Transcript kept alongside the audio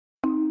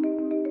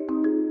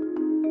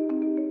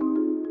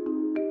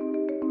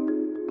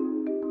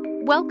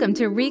Welcome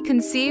to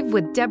Reconceive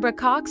with Deborah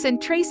Cox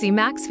and Tracy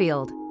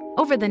Maxfield.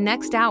 Over the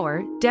next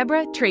hour,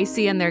 Deborah,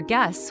 Tracy, and their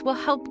guests will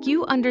help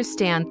you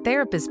understand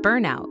therapist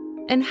burnout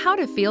and how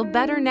to feel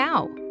better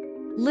now.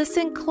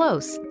 Listen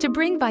close to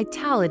bring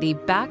vitality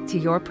back to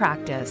your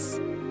practice.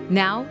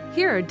 Now,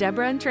 here are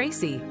Deborah and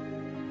Tracy.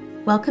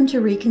 Welcome to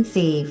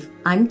Reconceive.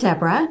 I'm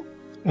Deborah.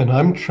 And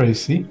I'm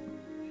Tracy.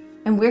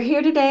 And we're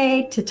here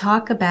today to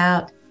talk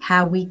about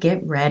how we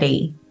get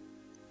ready.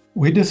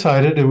 We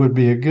decided it would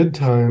be a good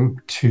time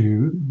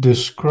to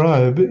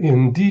describe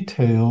in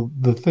detail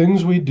the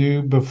things we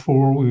do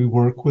before we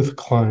work with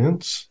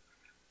clients.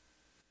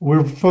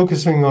 We're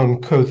focusing on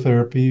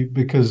co-therapy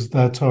because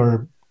that's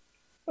our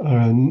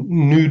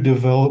new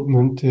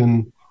development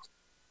in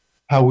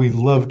how we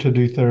love to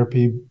do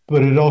therapy,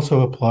 but it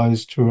also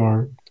applies to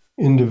our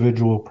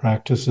individual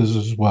practices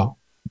as well.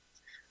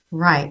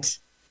 Right.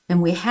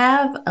 And we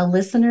have a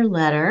listener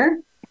letter.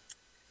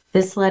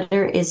 This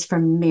letter is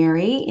from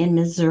Mary in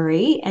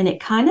Missouri, and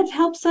it kind of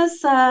helps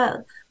us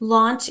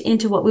launch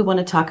into what we want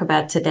to talk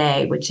about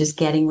today, which is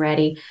getting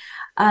ready.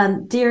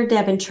 Dear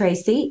Deb and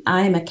Tracy,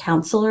 I am a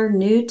counselor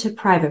new to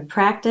private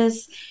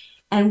practice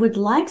and would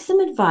like some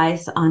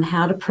advice on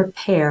how to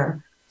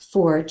prepare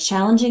for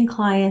challenging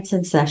clients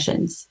and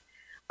sessions.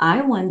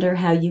 I wonder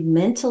how you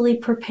mentally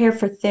prepare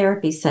for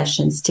therapy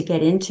sessions to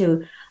get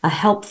into a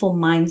helpful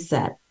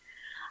mindset.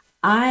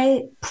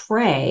 I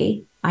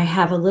pray I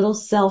have a little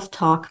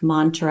self-talk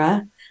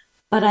mantra,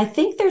 but I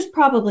think there's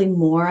probably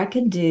more I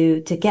could do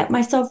to get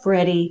myself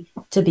ready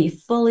to be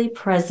fully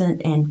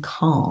present and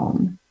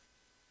calm.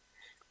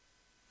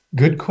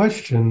 Good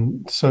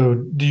question. So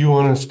do you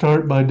want to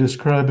start by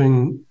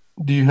describing,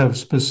 do you have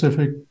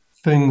specific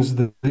things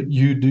that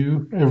you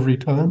do every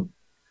time?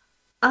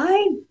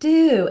 I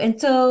do. And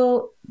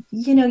so,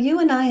 you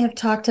and I have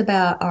talked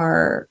about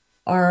our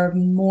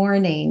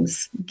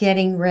mornings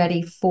getting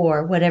ready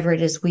for whatever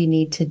it is we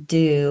need to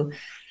do.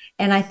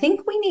 And I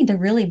think we need to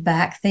really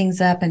back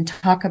things up and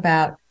talk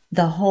about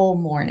the whole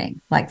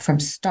morning, like from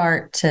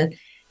start to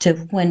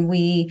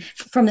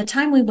from the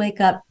time we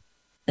wake up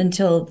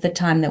until the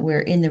time that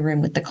we're in the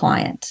room with the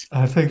client.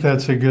 I think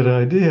that's a good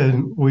idea.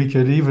 And we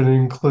could even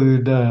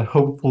include,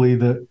 hopefully,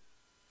 that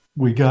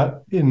we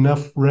got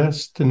enough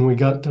rest and we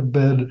got to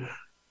bed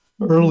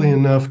early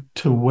enough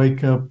to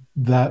wake up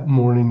that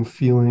morning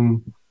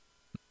feeling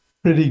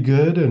pretty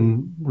good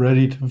and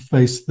ready to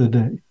face the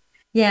day.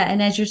 Yeah.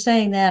 And as you're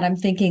saying that, I'm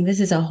thinking this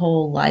is a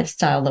whole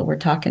lifestyle that we're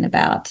talking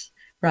about,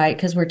 right?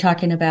 Because we're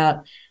talking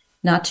about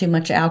not too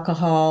much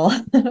alcohol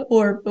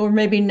or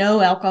maybe no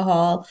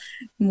alcohol.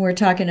 We're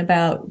talking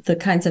about the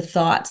kinds of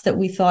thoughts that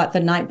we thought the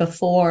night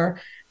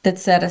before that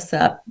set us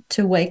up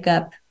to wake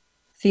up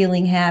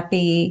feeling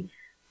happy.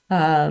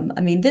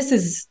 This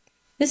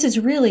is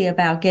really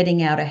about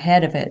getting out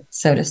ahead of it,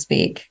 so to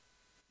speak.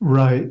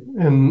 Right.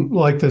 And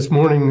like this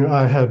morning,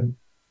 I had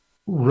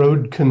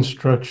road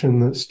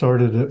construction that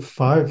started at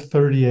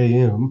 5:30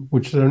 a.m.,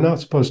 which they're not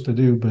supposed to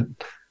do, but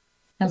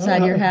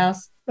outside your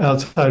house?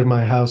 Outside of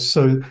my house.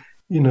 So,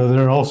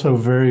 there are also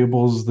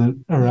variables that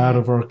are out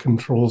of our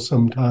control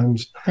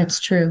sometimes.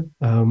 That's true.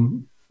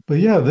 But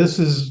yeah, this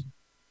is,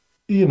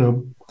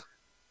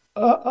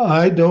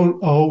 I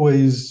don't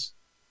always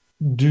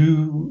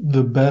do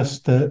the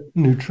best at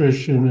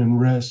nutrition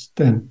and rest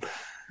and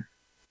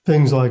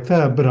things like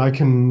that, but I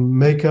can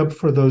make up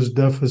for those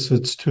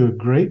deficits to a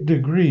great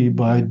degree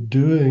by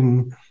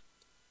doing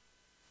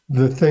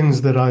the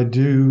things that I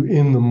do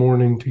in the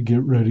morning to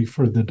get ready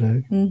for the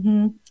day.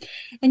 Mm-hmm.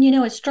 And,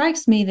 it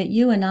strikes me that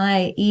you and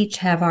I each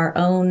have our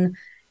own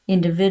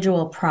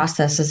individual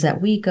processes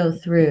that we go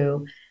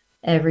through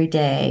every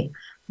day.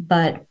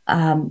 But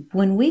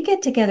when we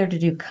get together to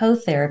do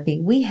co-therapy,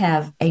 we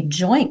have a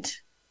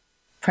joint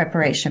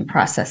preparation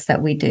process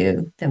that we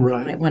do that we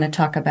might want to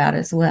talk about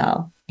as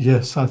well.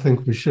 Yes, I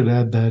think we should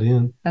add that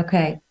in.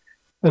 Okay.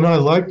 And I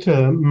liked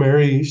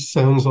Mary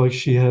sounds like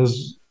she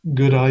has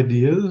good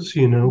ideas,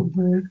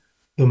 the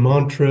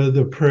mantra,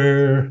 the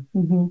prayer.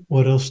 Mm-hmm.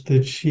 What else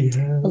did she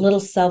have? A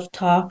little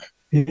self-talk.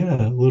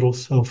 Yeah, a little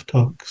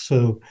self-talk.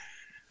 So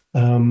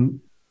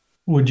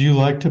would you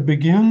like to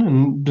begin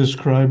and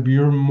describe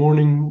your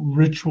morning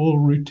ritual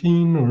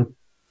routine or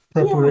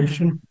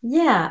preparation?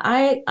 Yeah,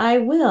 I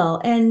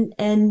will.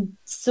 And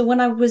so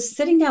when I was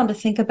sitting down to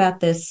think about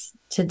this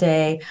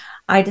today,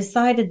 I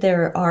decided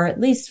there are at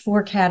least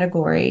 4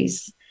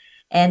 categories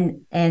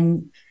and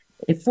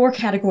 4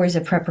 categories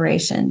of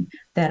preparation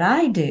that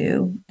I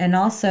do and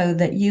also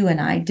that you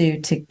and I do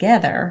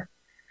together.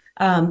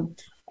 And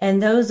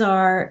those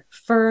are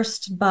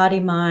first, body,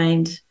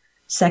 mind,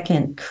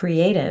 second,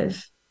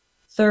 creative,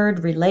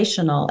 third,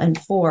 relational, and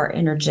 4,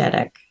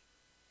 energetic.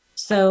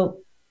 So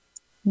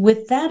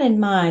with that in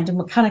mind, and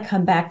we'll kind of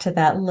come back to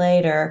that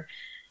later,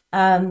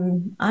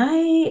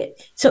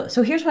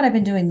 so here's what I've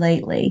been doing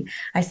lately.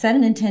 I set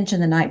an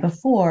intention the night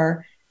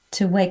before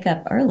to wake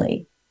up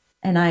early,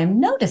 and I'm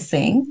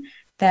noticing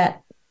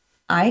that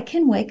I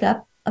can wake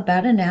up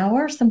about an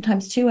hour,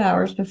 sometimes 2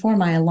 hours before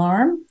my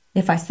alarm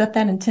if I set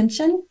that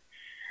intention,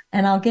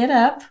 and I'll get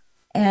up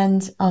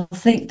And I'll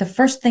think the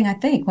first thing I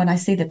think when I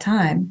see the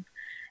time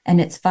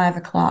and it's 5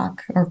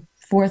 o'clock or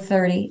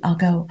 4:30, I'll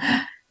go,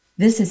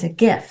 this is a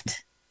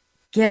gift.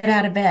 Get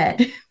out of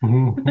bed.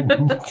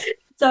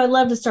 So I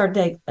love to start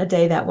a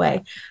day that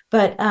way.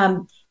 But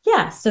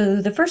yeah,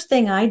 so the first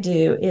thing I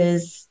do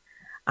is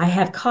I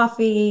have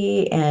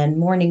coffee and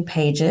morning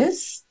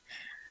pages.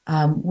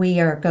 We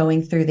are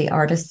going through the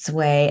Artist's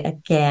Way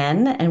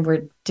again, and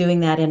we're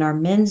doing that in our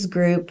men's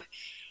group.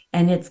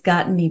 And it's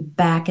gotten me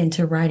back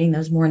into writing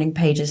those morning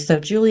pages. So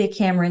Julia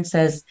Cameron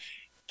says,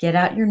 get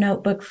out your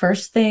notebook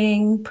first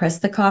thing, press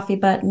the coffee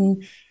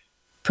button,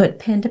 put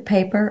pen to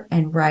paper,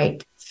 and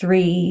write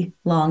 3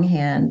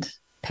 longhand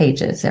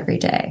pages every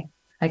day.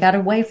 I got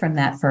away from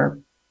that for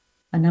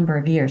a number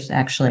of years,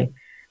 actually,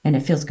 and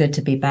it feels good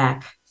to be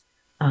back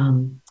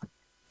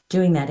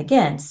doing that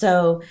again.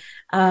 So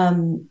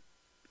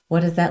what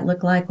does that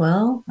look like?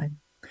 Well,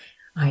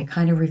 I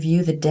kind of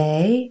review the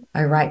day.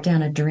 I write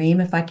down a dream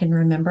if I can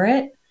remember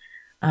it.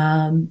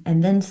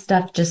 And then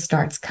stuff just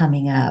starts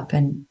coming up.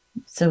 And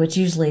so it's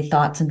usually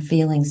thoughts and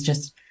feelings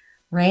just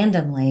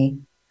randomly,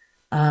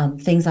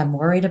 things I'm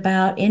worried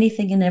about,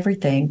 anything and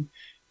everything.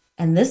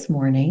 And this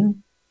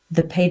morning,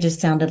 the pages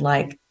sounded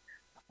like,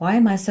 why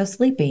am I so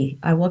sleepy?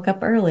 I woke up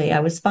early. I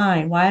was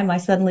fine. Why am I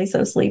suddenly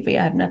so sleepy?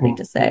 I have nothing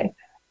to say.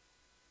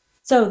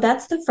 So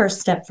that's the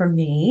first step for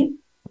me.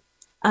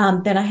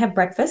 Then I have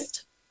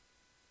breakfast.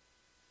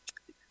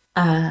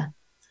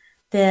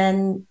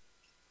 Then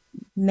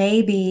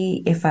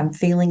maybe if I'm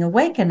feeling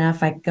awake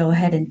enough, I go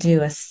ahead and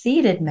do a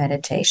seated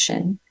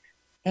meditation.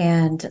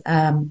 And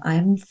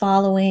I'm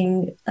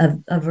following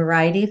a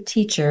variety of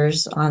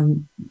teachers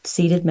on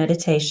seated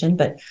meditation,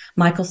 but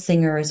Michael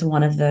Singer is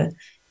one of the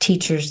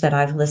teachers that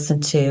I've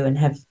listened to and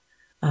have,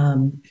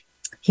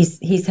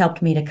 he's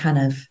helped me to kind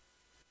of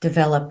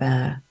develop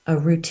a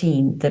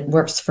routine that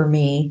works for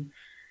me.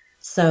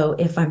 So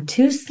if I'm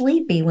too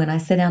sleepy when I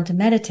sit down to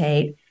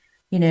meditate,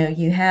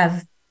 you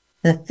have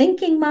the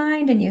thinking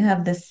mind and you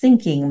have the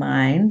sinking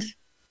mind.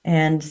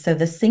 And so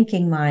the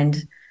sinking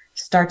mind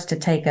starts to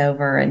take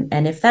over.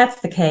 And if that's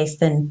the case,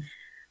 then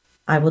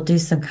I will do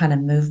some kind of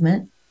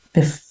movement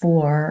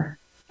before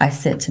I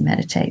sit to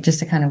meditate, just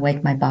to kind of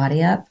wake my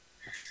body up.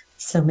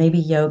 So maybe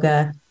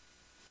yoga.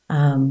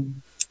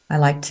 I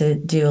like to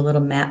do a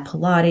little mat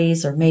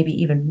Pilates or maybe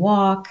even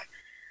walk.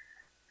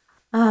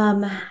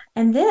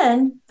 And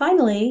then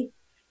finally,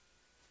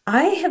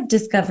 I have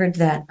discovered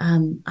that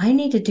I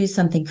need to do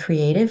something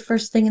creative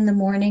first thing in the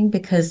morning,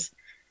 because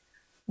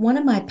one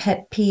of my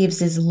pet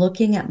peeves is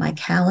looking at my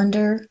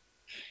calendar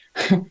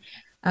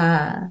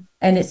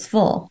and it's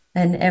full,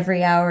 and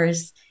every hour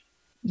is,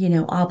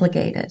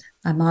 obligated.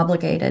 I'm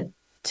obligated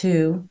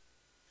to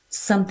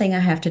something I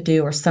have to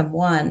do or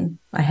someone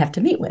I have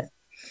to meet with.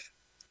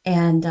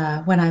 And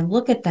when I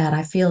look at that,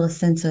 I feel a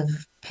sense of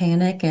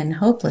panic and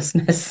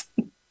hopelessness.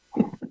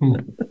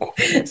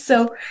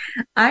 So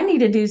I need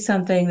to do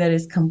something that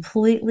is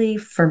completely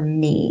for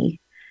me,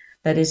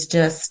 that is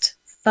just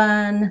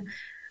fun.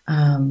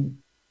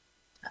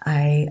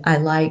 I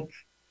like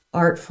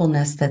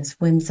artfulness that's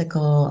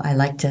whimsical. I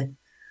like to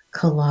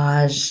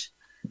collage.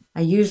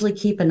 I usually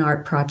keep an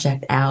art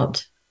project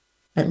out,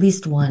 at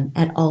least one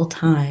at all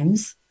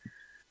times.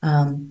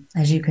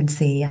 As you can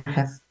see,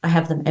 I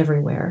have them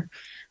everywhere.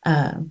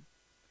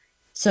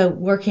 So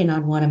working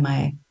on one of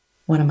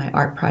my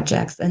art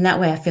projects, and that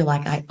way I feel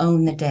like I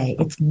own the day.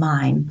 It's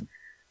mine.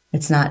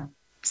 It's not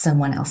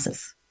someone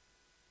else's.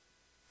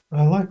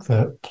 I like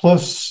that.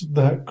 Plus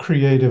that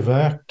creative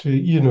act,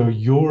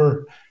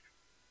 your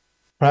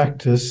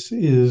practice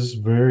is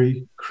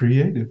very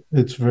creative.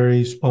 It's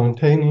very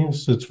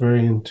spontaneous. It's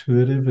very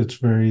intuitive. It's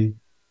very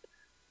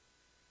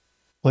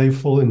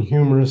playful and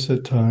humorous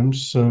at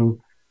times.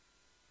 So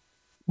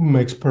it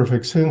makes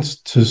perfect sense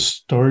to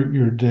start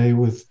your day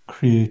with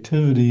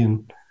creativity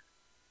and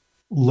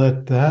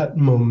let that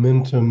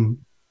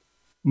momentum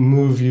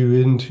move you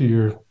into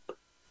your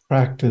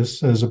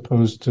practice, as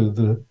opposed to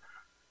the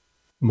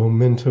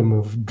momentum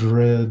of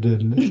dread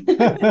and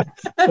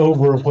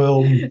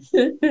overwhelm.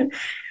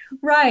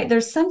 Right.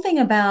 There's something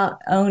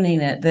about owning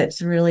it that's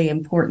really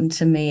important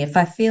to me. If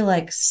I feel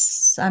like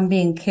I'm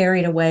being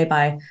carried away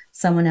by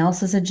someone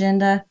else's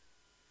agenda,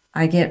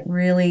 I get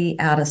really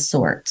out of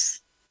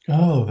sorts.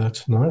 Oh,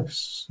 that's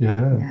nice.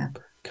 Yeah.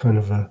 Kind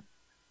of a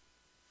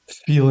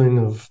feeling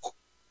of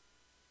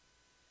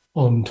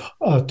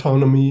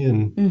autonomy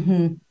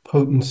and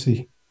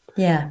potency.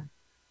 Yeah.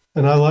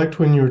 And I liked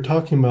when you were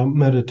talking about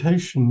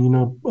meditation.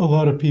 A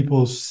lot of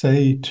people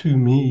say to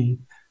me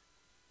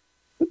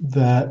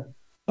that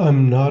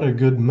I'm not a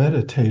good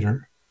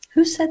meditator.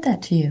 Who said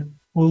that to you?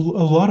 Well,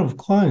 a lot of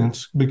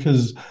clients,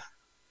 because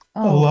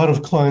a lot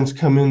of clients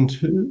come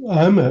into,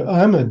 I'm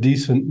a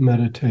decent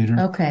meditator.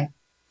 Okay.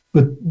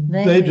 But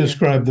they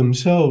describe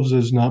themselves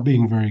as not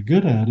being very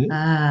good at it.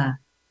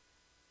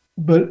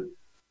 But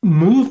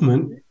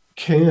movement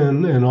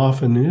can and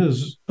often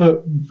is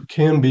a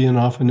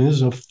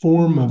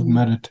form of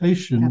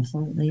meditation.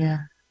 Absolutely, yeah.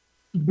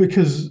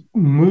 Because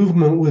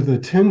movement with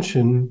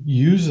attention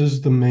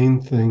uses the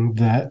main thing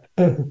that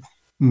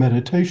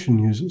meditation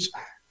uses,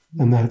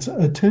 and that's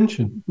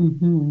attention.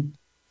 Mm-hmm.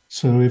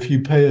 So if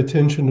you pay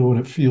attention to what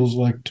it feels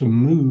like to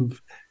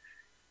move,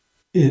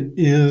 it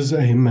is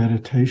a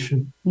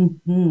meditation.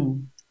 Mm-hmm.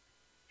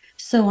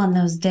 So on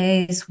those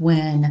days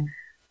when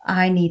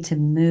I need to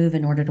move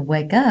in order to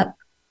wake up,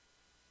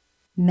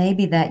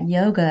 maybe that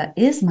yoga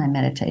is my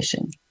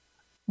meditation.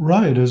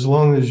 Right. As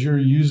long as you're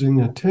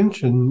using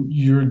attention,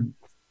 you're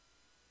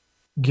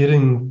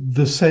getting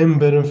the same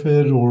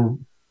benefit or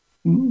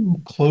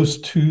close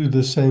to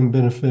the same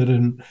benefit.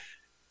 And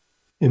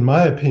in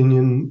my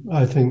opinion,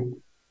 I think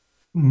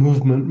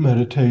movement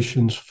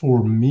meditations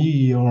for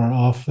me are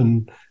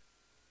often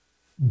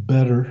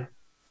better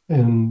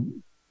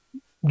and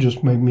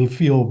just make me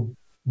feel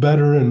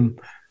better and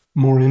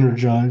more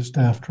energized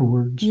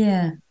afterwards.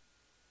 Yeah.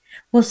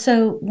 Well,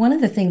 so one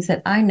of the things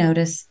that I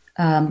notice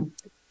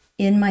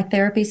in my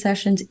therapy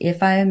sessions,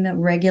 if I'm a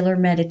regular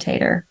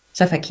meditator,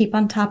 so if I keep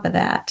on top of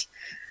that,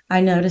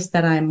 I notice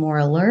that I'm more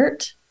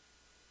alert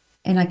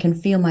and I can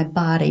feel my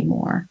body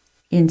more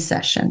in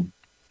session.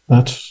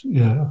 That's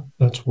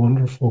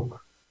wonderful.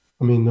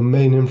 I mean, the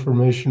main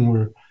information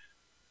we're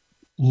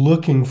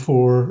looking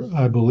for,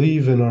 I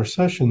believe, in our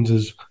sessions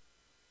is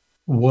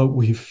what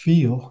we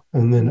feel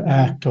and then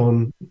act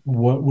on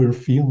what we're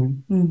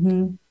feeling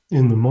Mm-hmm.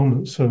 in the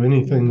moment. So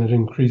anything that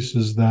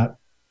increases that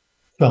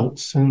felt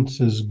sense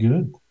is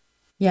good.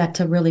 Yeah,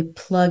 to really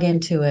plug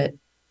into it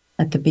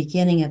at the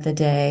beginning of the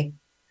day.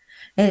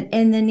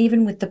 And then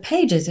even with the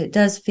pages, it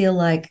does feel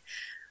like,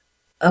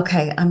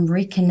 okay, I'm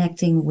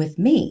reconnecting with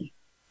me.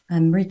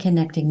 I'm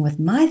reconnecting with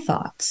my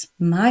thoughts,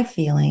 my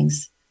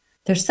feelings.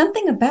 There's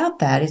something about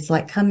that. It's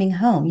like coming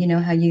home. You know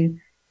how you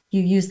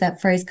use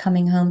that phrase,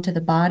 coming home to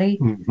the body?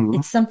 Mm-hmm.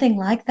 It's something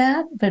like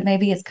that, but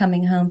maybe it's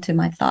coming home to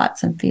my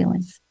thoughts and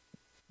feelings.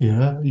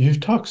 Yeah, you've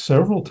talked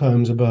several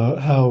times about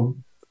how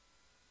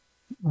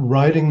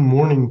writing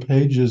morning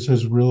pages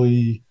has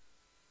really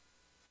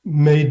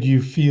made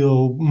you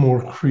feel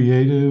more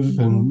creative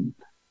and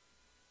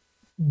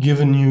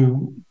given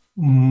you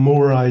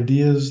more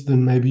ideas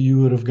than maybe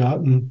you would have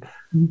gotten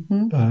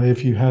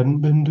if you hadn't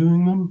been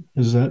doing them.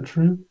 Is that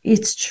true?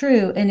 It's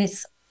true. And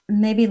it's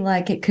maybe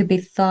like it could be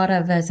thought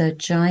of as a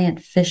giant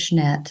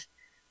fishnet.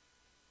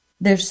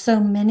 There's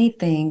so many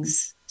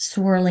things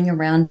swirling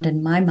around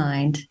in my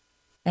mind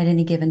at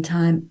any given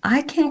time.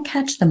 I can't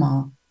catch them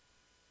all.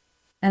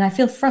 And I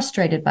feel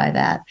frustrated by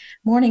that.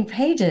 Morning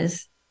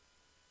Pages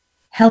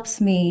helps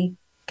me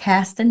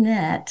cast a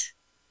net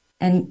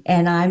and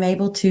I'm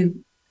able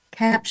to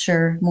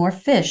capture more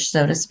fish,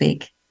 so to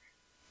speak,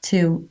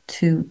 to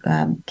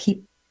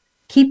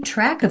keep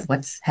track of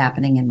what's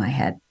happening in my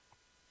head.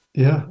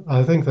 Yeah,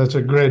 I think that's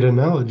a great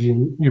analogy.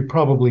 You're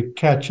probably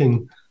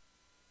catching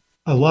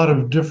a lot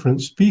of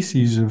different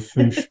species of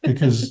fish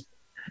because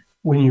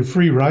when you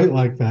free write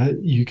like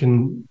that, you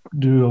can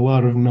do a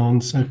lot of non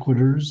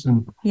sequiturs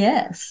and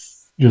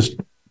yes, just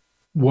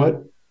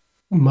what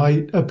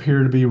might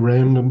appear to be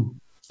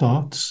random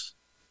thoughts.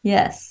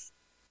 Yes.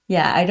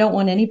 Yeah, I don't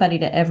want anybody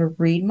to ever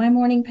read my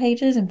morning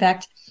pages. In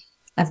fact,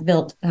 I've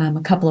built a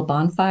couple of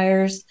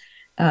bonfires,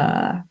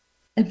 burning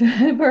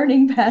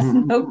past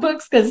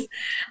notebooks because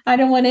I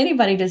don't want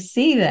anybody to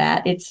see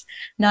that. It's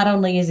not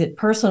only is it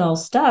personal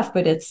stuff,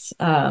 but it's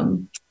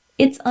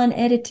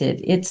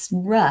unedited. It's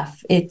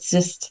rough. It's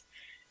just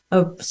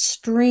a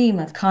stream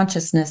of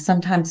consciousness,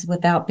 sometimes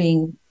without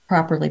being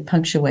properly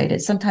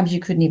punctuated. Sometimes you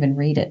couldn't even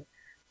read it,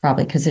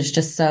 probably because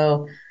it's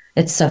so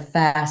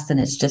fast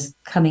and it's just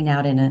coming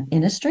out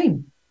in a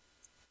stream.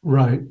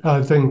 Right.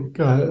 I think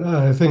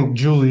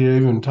Julia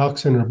even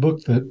talks in her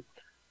book that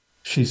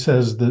she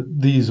says that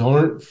these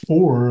aren't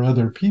for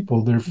other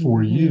people; they're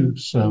for you.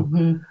 So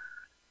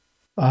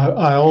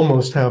I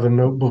almost have a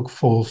notebook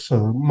full.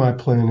 So my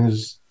plan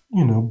is,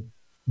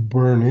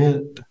 burn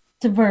it.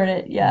 To burn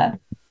it, yeah.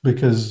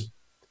 Because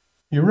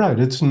you're right;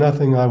 it's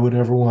nothing I would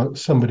ever want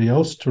somebody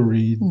else to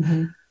read.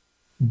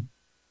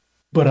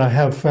 But I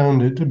have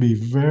found it to be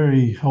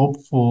very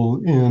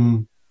helpful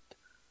in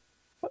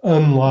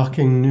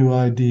unlocking new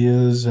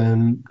ideas.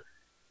 And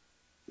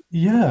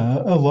yeah,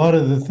 a lot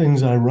of the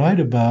things I write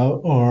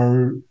about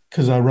are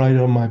because I write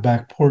on my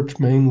back porch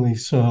mainly.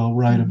 So I'll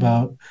write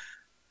about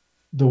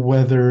the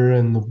weather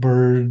and the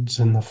birds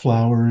and the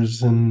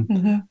flowers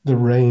and the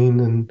rain,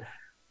 and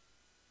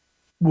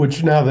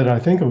which now that I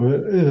think of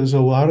it is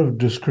a lot of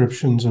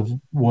descriptions of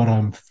what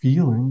I'm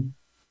feeling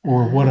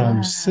or what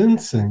I'm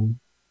sensing.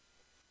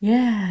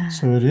 Yeah.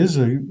 So it is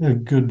a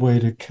good way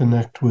to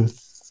connect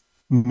with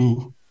me.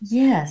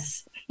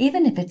 Yes.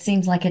 Even if it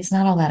seems like it's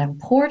not all that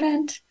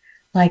important,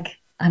 like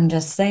I'm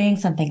just saying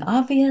something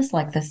obvious,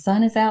 like the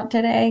sun is out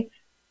today,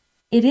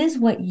 it is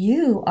what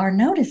you are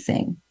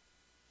noticing.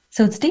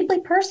 So it's deeply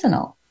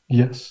personal.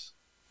 Yes.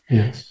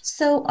 Yes.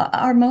 So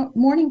our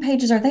morning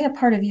pages, are they a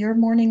part of your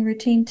morning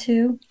routine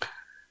too?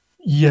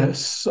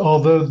 Yes,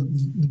 although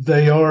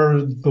they are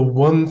the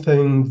one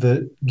thing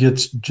that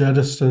gets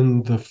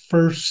jettisoned the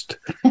first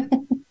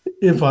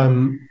if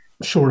I'm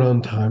short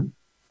on time.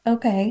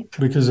 Okay.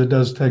 Because it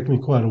does take me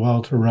quite a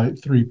while to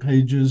write 3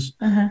 pages.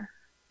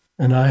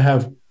 And I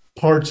have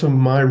parts of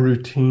my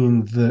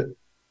routine that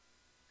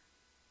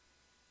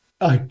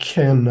I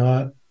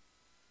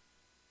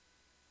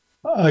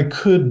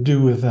could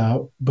do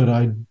without, but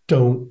I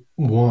don't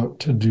want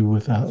to do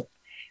without.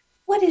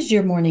 What is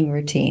your morning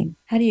routine?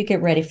 How do you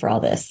get ready for all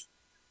this?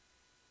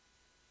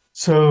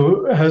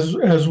 So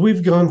as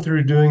we've gone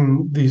through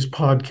doing these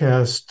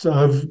podcasts,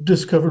 I've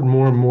discovered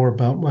more and more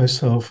about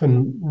myself.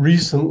 And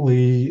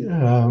recently,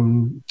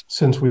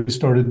 since we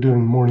started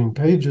doing morning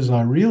pages,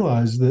 I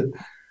realized that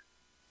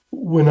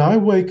when I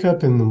wake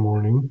up in the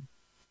morning,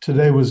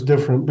 today was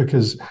different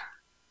because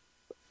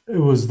it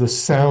was the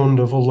sound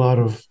of a lot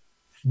of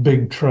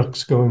big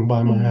trucks going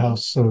by my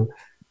house. So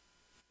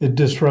it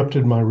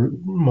disrupted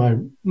my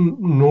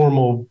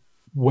normal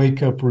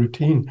wake up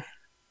routine.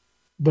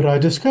 But I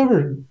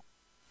discovered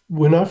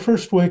when I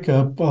first wake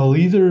up, I'll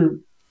either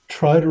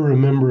try to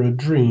remember a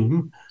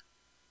dream,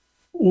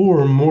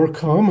 or more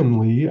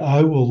commonly,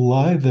 I will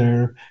lie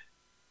there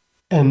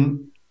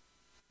and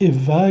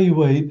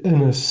evaluate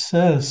and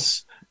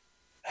assess,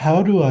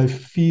 how do I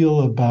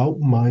feel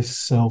about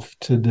myself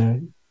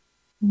today?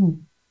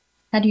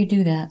 How do you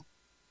do that?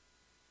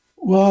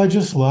 Well, I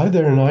just lie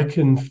there and I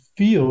can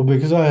feel,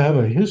 because I have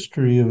a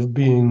history of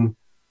being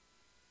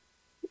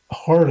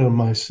hard on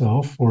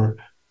myself or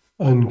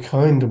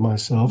unkind to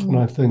myself, and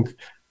I think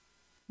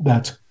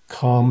that's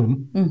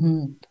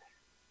common.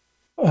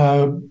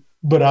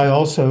 But I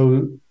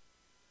also,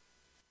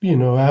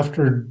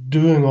 after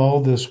doing all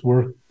this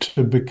work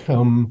to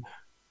become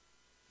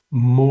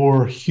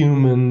more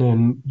human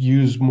and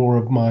use more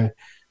of my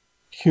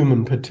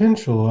human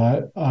potential,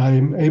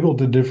 I'm able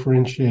to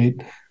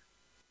differentiate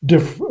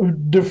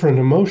different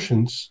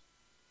emotions.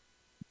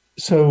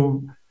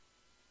 So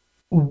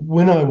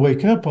when I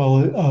wake up,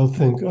 I'll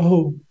think,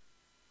 oh,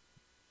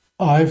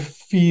 I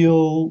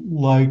feel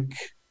like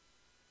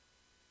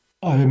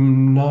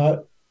I'm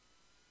not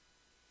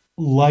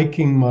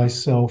liking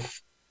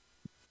myself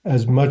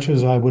as much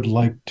as I would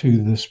like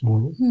to this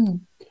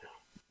morning.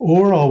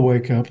 Or I'll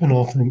wake up and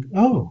I'll think,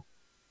 oh,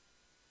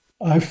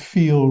 I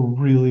feel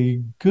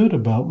really good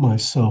about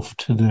myself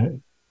today.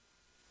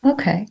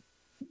 Okay.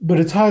 But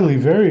it's highly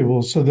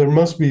variable, so there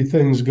must be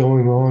things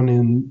going on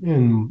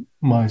in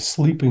my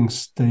sleeping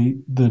state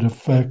that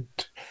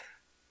affect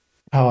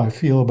how I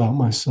feel about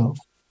myself.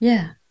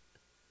 Yeah.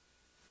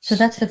 So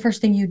that's the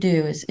first thing you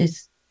do is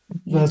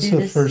that's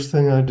the first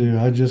thing I do.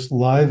 I just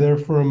lie there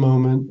for a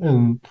moment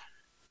and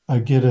I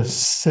get a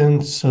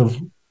sense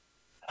of,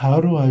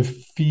 how do I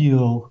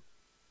feel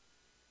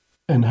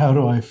and how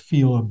do I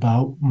feel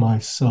about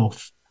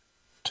myself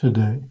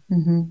today?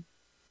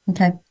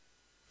 Okay.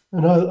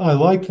 And I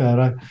like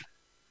that.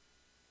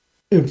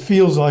 It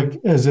feels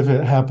like as if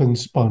it happens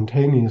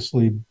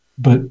spontaneously,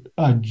 but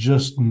I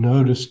just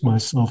noticed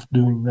myself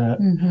doing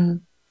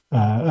that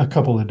a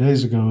couple of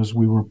days ago as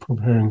we were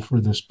preparing for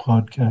this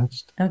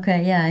podcast.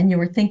 Okay, yeah. And you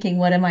were thinking,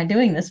 what am I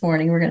doing this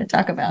morning? We're going to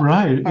talk about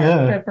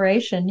our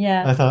preparation.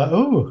 Yeah. I thought,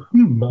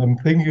 I'm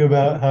thinking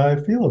about how I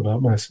feel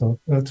about myself.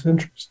 That's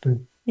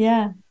interesting.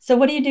 Yeah. So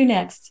what do you do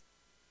next?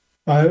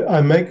 I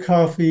make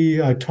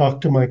coffee. I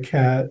talk to my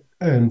cat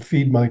and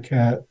feed my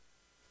cat,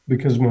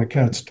 because my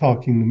cat's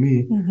talking to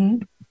me.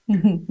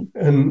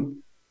 And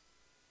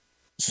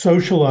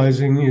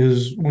socializing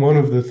is one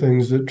of the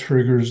things that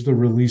triggers the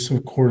release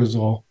of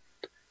cortisol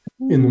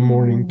in the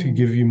morning to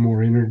give you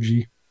more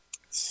energy.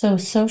 So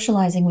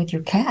socializing with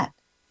your cat.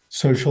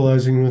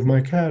 Socializing with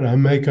my cat. I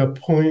make a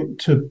point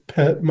to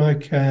pet my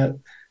cat,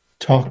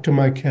 talk to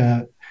my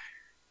cat,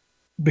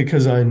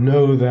 because I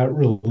know that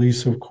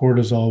release of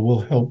cortisol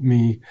will help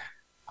me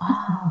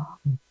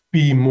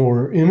be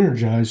more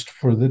energized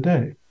for the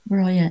day.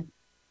 Brilliant.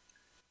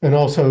 And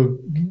also,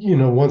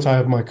 once I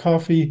have my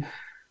coffee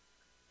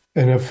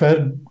and have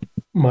fed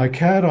my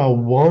cat, I'll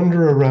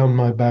wander around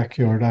my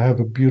backyard. I have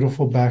a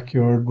beautiful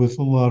backyard with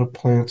a lot of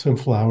plants and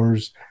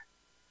flowers.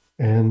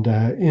 And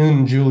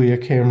in Julia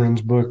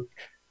Cameron's book,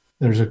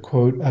 there's a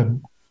quote,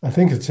 I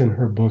think it's in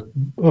her book,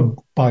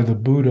 by the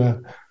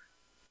Buddha.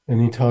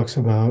 And he talks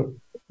about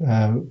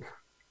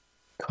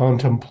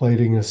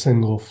contemplating a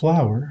single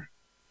flower.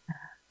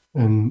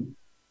 And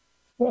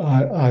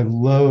I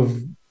love,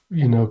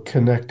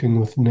 connecting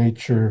with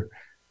nature,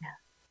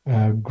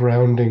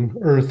 grounding,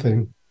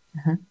 earthing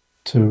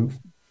to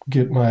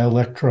get my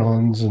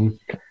electrons, and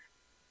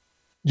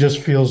just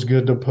feels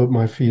good to put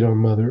my feet on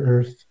Mother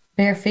Earth.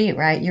 Bare feet,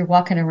 right? You're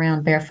walking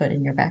around barefoot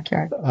in your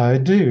backyard. I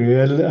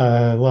do.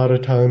 A lot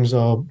of times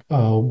I'll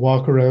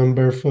walk around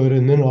barefoot,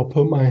 and then I'll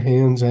put my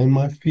hands and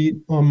my feet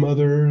on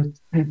Mother Earth.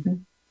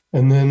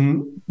 And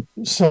then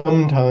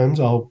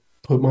sometimes I'll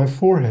put my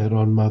forehead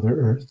on Mother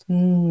Earth.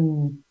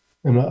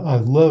 And I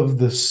love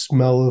the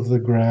smell of the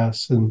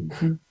grass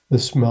and the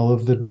smell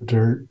of the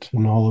dirt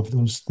and all of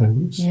those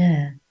things.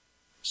 Yeah.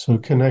 So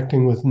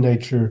connecting with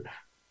nature,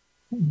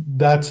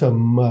 that's a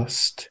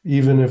must,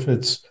 even if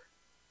it's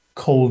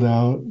cold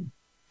out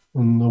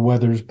and the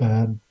weather's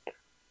bad.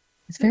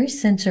 It's very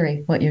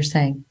sensory, what you're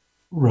saying.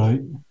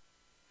 Right.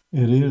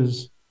 It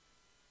is.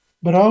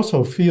 But I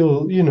also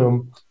feel,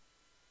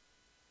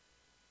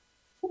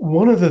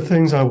 One of the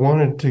things I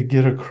wanted to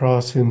get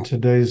across in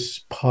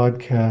today's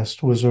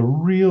podcast was a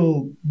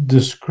real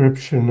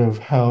description of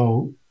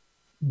how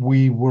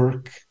we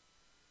work,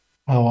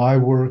 how I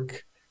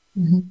work,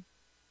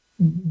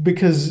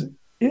 because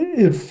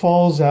it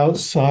falls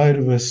outside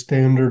of a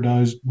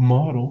standardized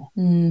model.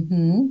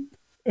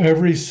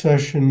 Every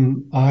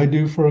session I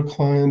do for a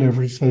client,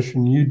 every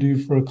session you do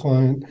for a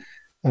client,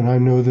 and I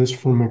know this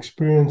from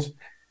experience,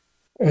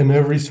 and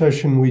every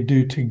session we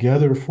do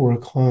together for a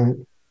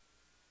client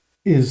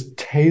is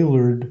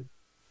tailored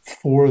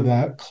for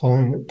that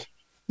client.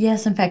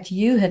 Yes, in fact,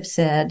 you have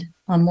said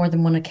on more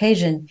than one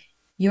occasion,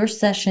 your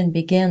session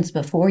begins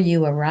before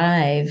you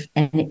arrive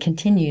and it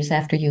continues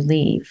after you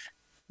leave.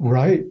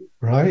 Right.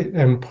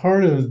 And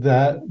part of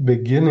that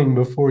beginning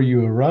before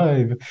you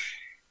arrive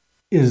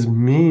is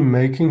me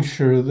making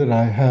sure that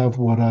I have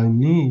what I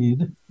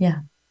need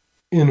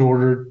in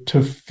order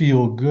to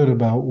feel good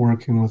about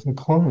working with a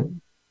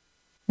client.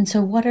 And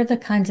so what are the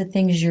kinds of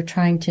things you're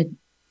trying to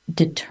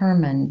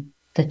determine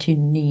that you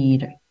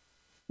need?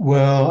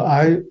 Well,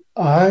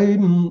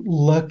 I'm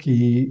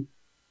lucky.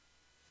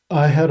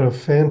 I had a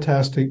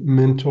fantastic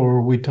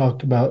mentor. We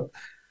talked about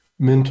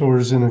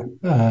mentors in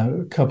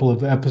a couple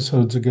of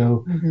episodes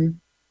ago.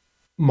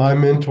 My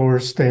mentor,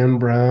 Stan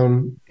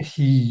Brown,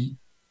 he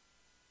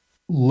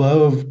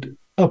loved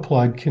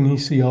applied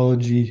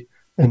kinesiology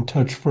and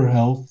touch for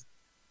health.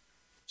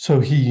 So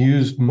he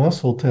used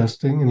muscle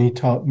testing and he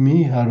taught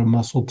me how to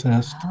muscle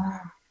test.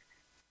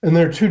 And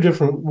there are two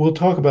different, we'll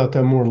talk about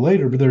that more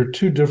later, but there are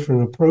two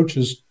different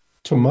approaches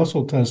to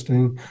muscle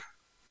testing.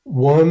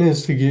 One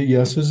is to get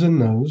yeses and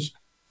nos.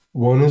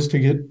 One is to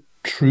get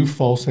true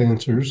false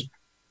answers.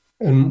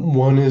 And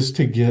one is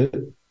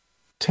to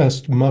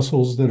test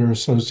muscles that are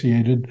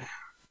associated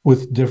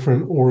with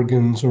different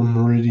organs or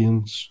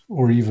meridians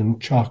or even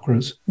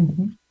chakras.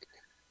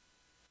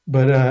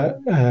 But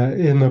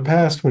in the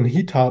past, when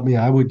he taught me,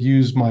 I would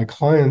use my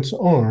client's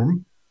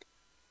arm.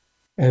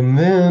 And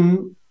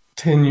then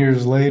 10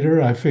 years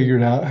later, I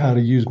figured out how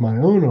to use my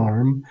own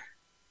arm.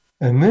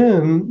 And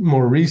then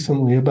more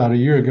recently, about a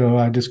year ago,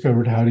 I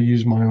discovered how to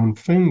use my own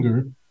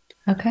finger.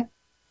 Okay.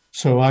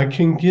 So I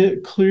can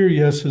get clear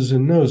yeses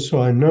and nos,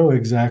 so I know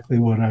exactly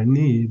what I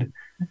need.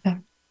 Okay.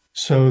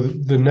 So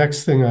the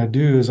next thing I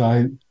do is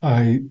I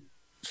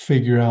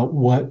figure out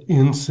what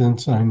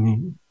incense I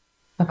need.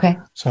 Okay.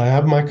 So I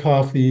have my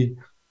coffee,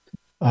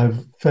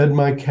 I've fed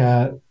my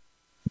cat,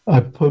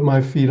 I've put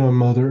my feet on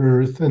Mother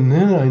Earth, and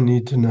then I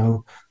need to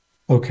know,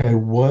 okay,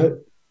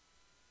 what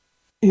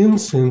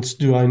incense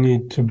do I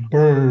need to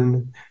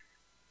burn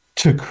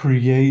to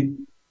create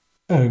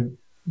a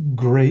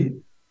great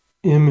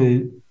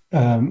image,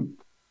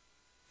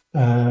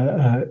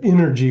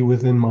 energy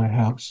within my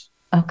house?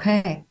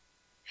 Okay.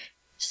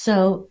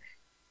 So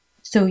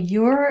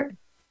you're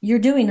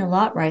doing a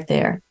lot right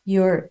there.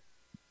 You're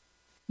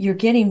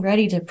getting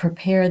ready to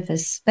prepare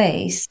this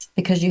space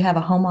because you have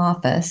a home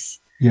office.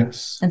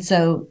 Yes. And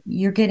so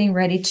you're getting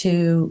ready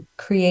to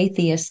create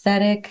the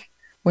aesthetic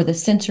or the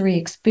sensory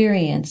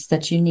experience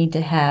that you need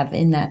to have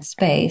in that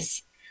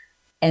space.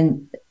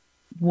 And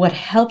what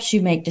helps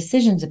you make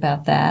decisions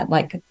about that,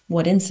 like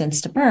what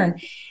incense to burn,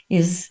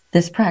 is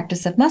this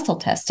practice of muscle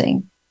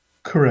testing.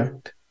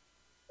 Correct.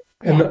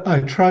 And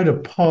I try to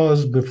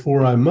pause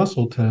before I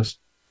muscle test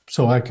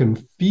so I can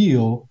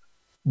feel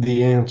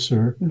the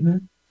answer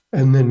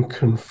and then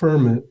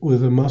confirm it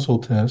with a muscle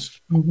test.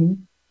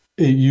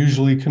 It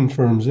usually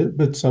confirms it,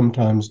 but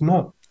sometimes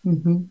not.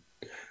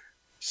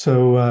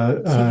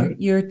 So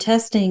you're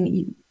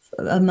testing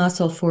a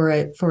muscle for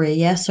a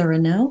yes or a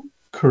no?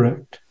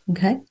 Correct.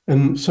 Okay.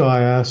 And so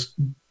I ask,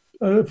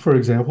 for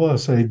example, I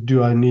say,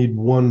 do I need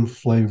one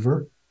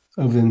flavor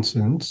of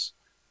incense?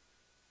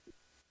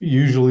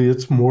 Usually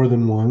it's more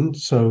than one.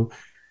 So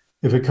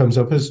if it comes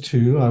up as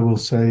two, I will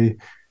say,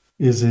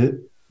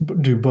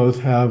 do both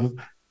have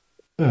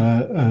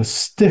a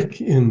stick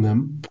in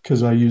them?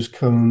 Because I use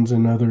cones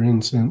and other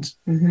incense.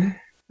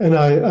 And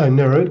I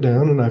narrow it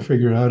down and I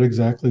figure out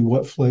exactly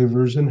what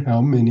flavors and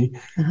how many.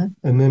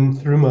 And then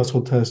through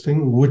muscle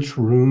testing, which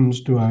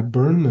rooms do I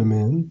burn them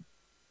in?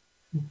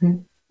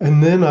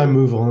 And then I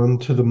move on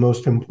to the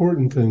most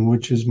important thing,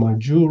 which is my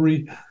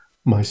jewelry,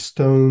 my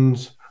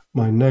stones,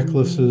 my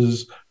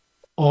necklaces,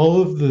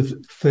 all of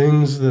the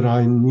things that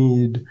I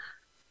need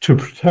to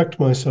protect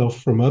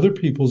myself from other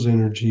people's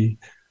energy,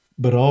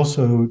 but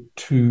also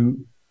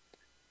to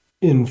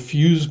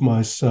infuse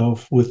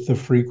myself with the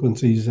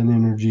frequencies and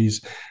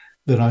energies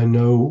that I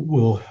know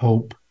will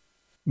help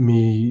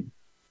me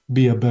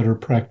be a better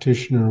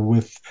practitioner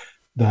with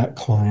that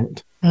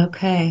client.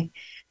 Okay.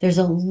 There's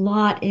a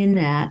lot in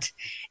that.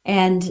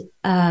 And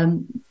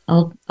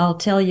I'll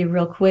tell you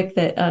real quick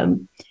that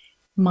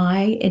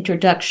my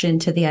introduction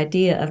to the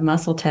idea of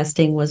muscle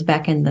testing was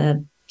back in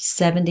the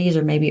 70s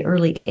or maybe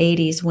early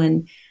 80s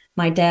when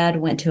my dad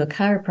went to a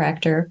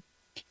chiropractor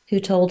who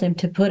told him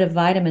to put a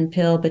vitamin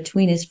pill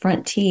between his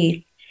front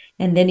teeth.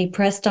 And then he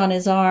pressed on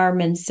his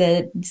arm and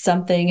said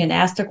something and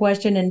asked a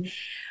question. And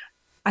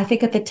I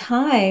think at the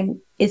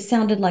time, it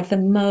sounded like the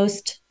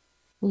most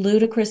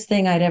ludicrous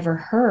thing I'd ever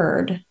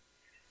heard.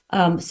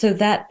 So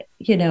that,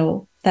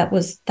 that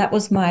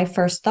was my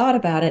first thought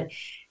about it.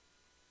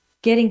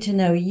 Getting to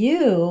know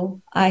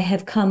you, I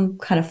have come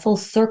kind of full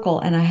circle,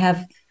 and I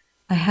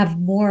have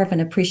more of an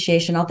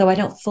appreciation. Although I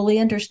don't fully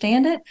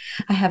understand it,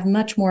 I have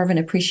much more of an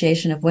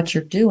appreciation of what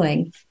you're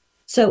doing.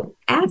 So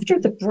after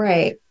the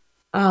break,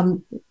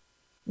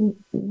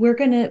 we're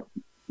going to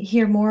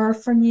hear more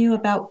from you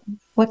about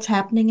what's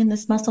happening in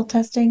this muscle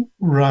testing.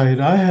 Right.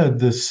 I had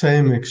the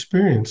same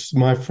experience.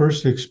 My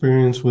first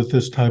experience with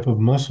this type of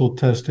muscle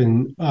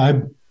testing,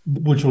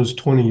 which was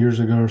 20 years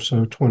ago or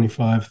so,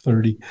 25,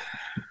 30,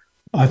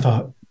 I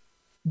thought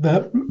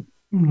that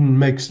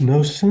makes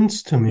no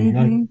sense to me.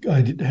 Mm-hmm.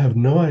 I have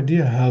no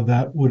idea how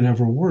that would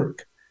ever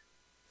work.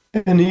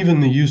 And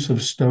even the use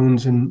of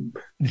stones and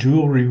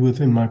jewelry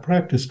within my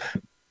practice.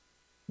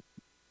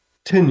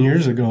 10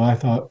 years ago, I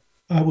thought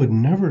I would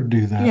never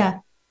do that. Yeah.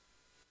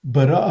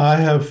 But I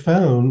have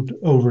found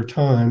over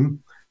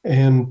time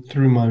and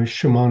through my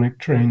shamanic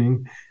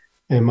training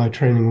and my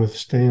training with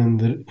Stan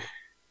that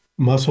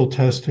muscle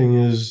testing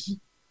is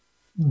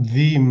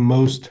the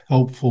most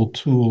helpful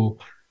tool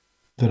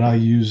that I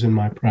use in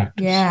my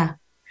practice. Yeah.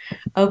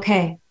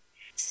 Okay.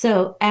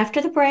 So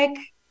after the break,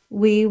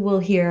 we will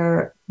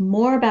hear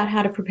more about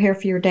how to prepare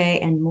for your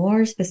day and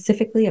more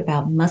specifically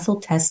about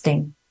muscle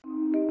testing.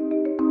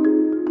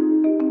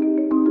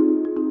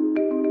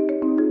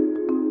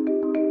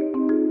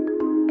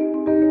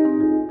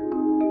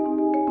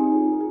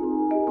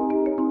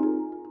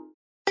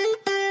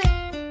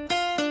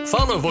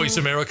 Follow Voice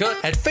America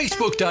at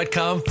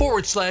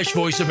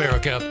Facebook.com/Voice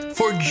America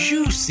for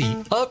juicy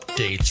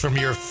updates from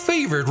your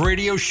favorite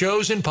radio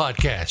shows and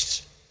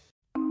podcasts.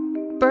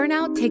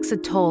 Burnout takes a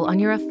toll on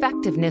your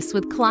effectiveness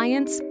with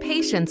clients,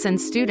 patients,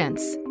 and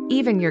students,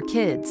 even your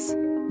kids.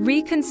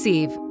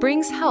 Reconceive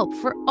brings help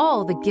for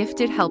all the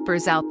gifted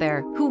helpers out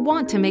there who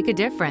want to make a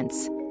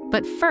difference,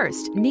 but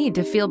first need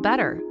to feel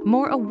better,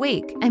 more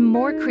awake, and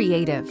more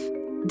creative.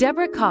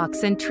 Deborah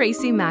Cox and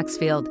Tracy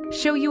Maxfield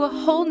show you a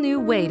whole new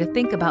way to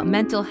think about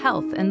mental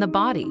health and the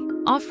body,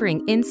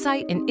 offering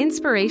insight and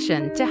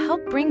inspiration to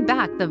help bring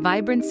back the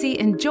vibrancy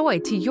and joy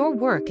to your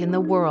work in the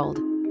world.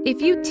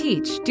 If you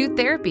teach, do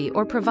therapy,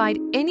 or provide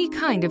any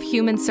kind of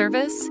human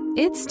service,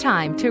 it's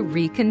time to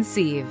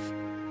reconceive.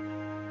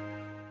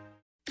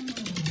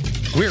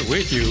 We're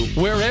with you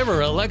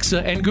wherever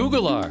Alexa and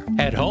Google are.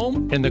 At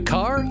home, in the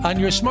car, on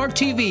your smart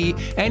TV,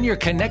 and your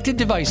connected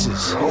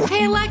devices.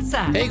 Hey,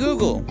 Alexa. Hey,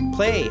 Google.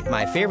 Play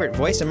my favorite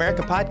Voice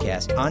America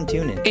podcast on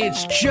TuneIn.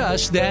 It's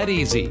just that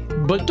easy.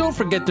 But don't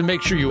forget to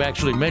make sure you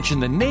actually mention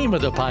the name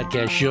of the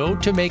podcast show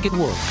to make it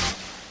work.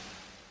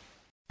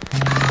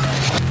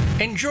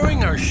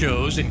 Enjoying our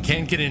shows and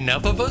can't get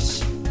enough of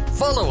us?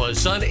 Follow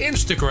us on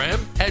Instagram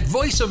at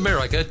Voice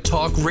America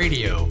Talk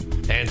Radio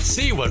and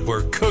see what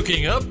we're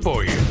cooking up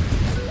for you.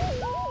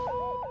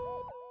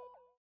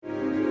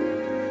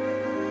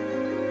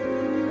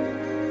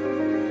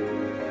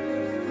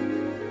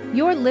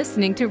 You're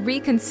listening to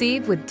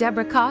Reconceive with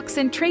Deborah Cox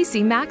and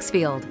Tracy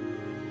Maxfield.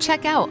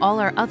 Check out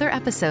all our other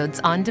episodes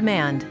on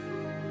demand.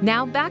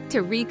 Now back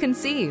to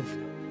Reconceive.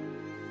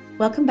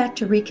 Welcome back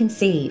to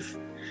Reconceive.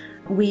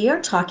 We are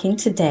talking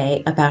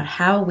today about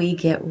how we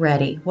get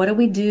ready. What do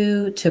we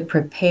do to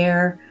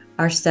prepare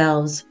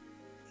ourselves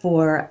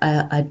for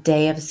a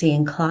day of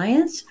seeing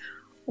clients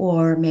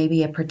or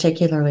maybe a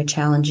particularly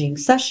challenging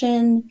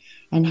session?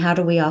 And how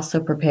do we also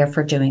prepare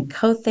for doing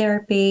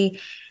co-therapy?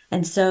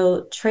 And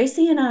so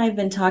Tracy and I have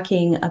been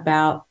talking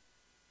about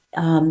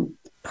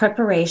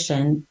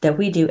preparation that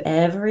we do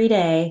every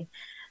day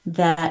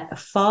that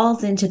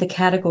falls into the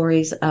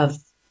categories of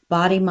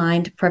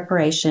body-mind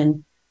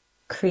preparation,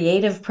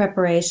 creative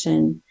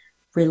preparation,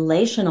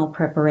 relational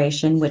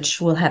preparation, which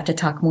we'll have to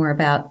talk more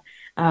about,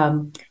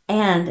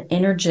 and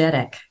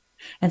energetic.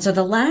 And so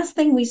the last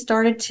thing we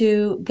started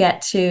to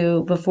get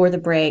to before the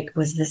break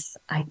was this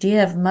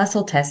idea of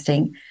muscle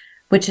testing,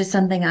 which is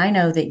something I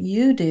know that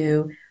you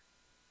do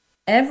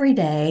every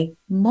day,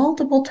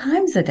 multiple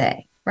times a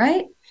day,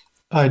 right?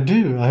 I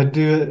do. I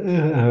do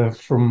it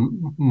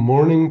from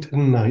morning to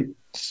night.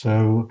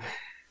 So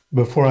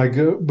before I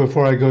go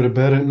to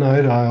bed at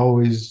night, I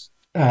always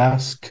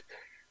ask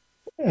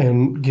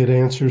and get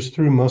answers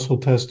through muscle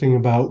testing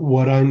about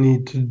what I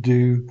need to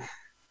do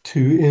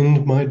to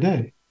end my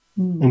day.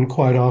 And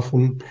quite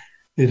often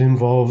it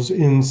involves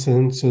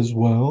incense as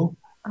well.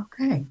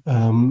 Okay.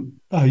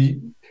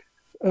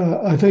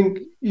 I think,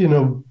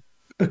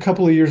 a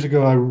couple of years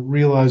ago, I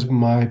realized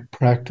my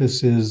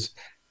practice is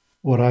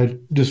what I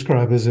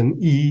describe as an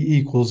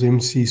E =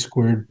 MC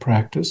squared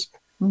practice.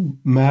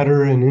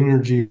 Matter and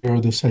energy are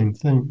the same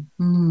thing.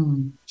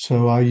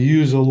 So I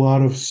use a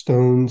lot of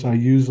stones. I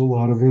use a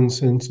lot of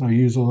incense. I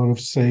use a lot of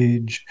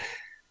sage.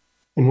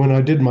 And when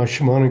I did my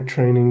shamanic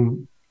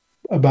training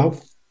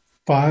about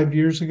 5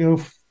 years ago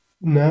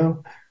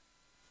now,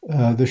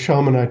 the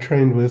shaman I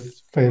trained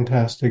with,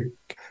 fantastic,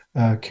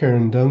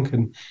 Karen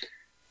Duncan,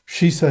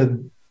 she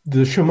said,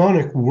 the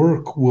shamanic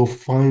work will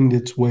find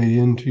its way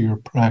into your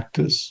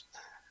practice.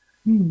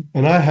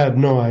 And I had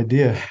no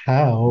idea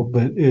how,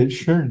 but it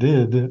sure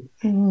did,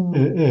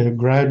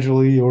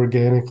 gradually,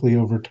 organically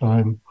over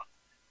time.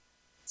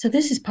 So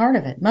this is part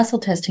of it. Muscle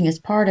testing is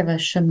part of a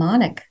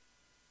shamanic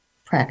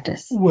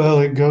practice. Well,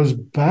 it goes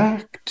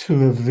back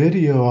to a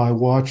video I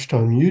watched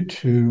on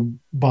YouTube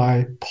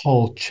by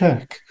Paul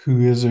Chek,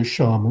 who is a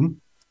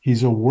shaman.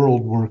 He's a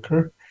world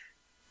worker.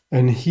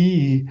 And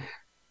he,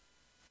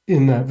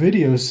 in that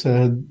video,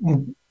 said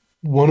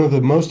one of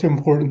the most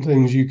important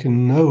things you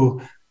can know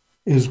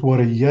is what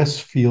a yes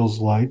feels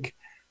like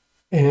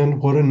and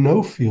what a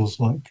no feels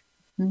like.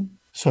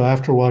 So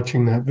after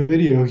watching that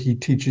video, he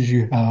teaches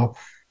you how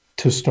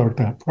to start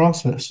that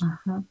process.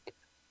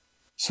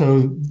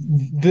 So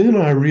then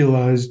I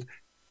realized,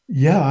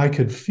 yeah, I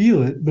could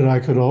feel it, but I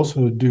could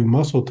also do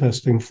muscle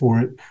testing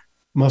for it.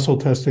 Muscle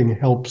testing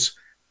helps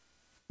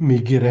me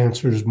get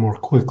answers more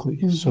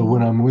quickly. So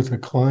when I'm with a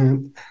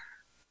client,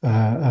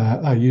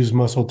 I use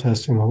muscle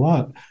testing a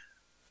lot.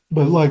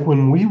 But like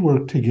when we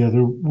work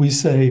together, we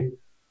say,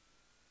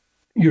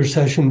 your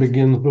session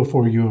begins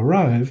before you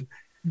arrive.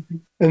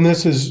 And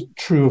this is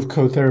true of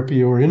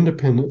co-therapy or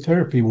independent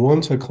therapy.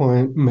 Once a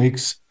client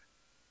makes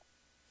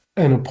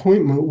an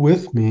appointment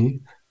with me,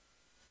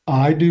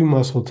 I do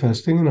muscle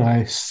testing and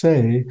I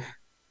say,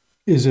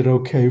 is it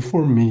okay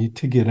for me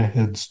to get a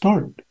head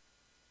start?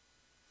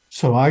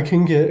 So I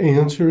can get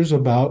answers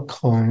about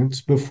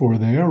clients before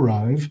they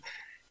arrive.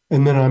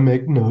 And then I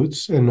make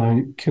notes and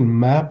I can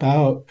map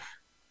out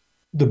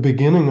the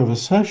beginning of a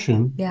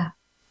session. Yeah.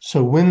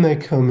 So when they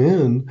come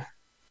in,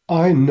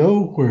 I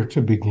know where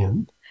to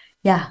begin.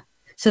 Yeah.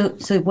 So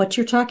what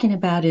you're talking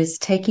about is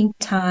taking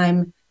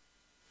time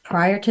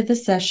prior to the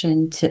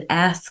session to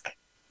ask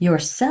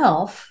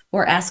yourself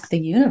or ask the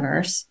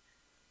universe,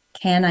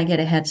 can I get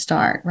a head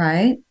start?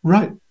 Right.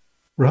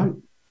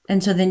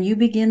 And so then you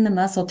begin the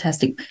muscle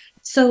testing.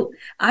 So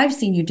I've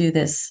seen you do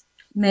this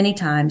many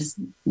times,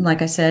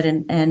 like I said,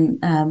 and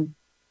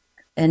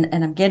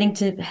I'm getting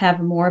to have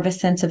more of a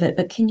sense of it.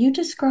 But can you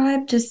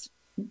describe just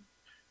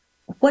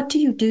what do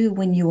you do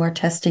when you are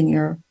testing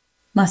your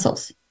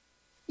muscles?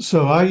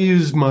 So I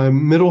use my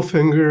middle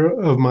finger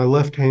of my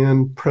left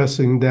hand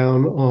pressing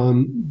down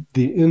on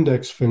the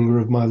index finger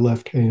of my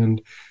left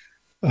hand.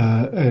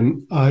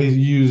 And I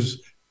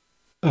use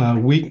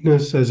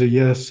weakness as a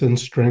yes and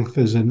strength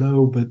as a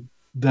no, but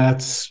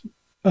that's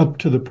up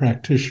to the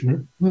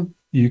practitioner.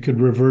 You could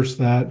reverse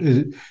that.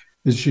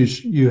 It's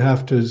just you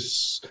have to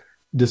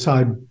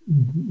decide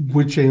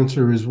which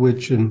answer is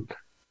which and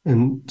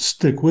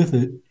stick with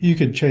it. You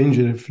could change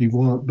it if you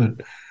want,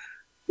 but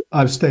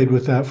I've stayed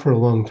with that for a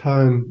long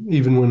time,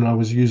 even when I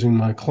was using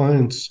my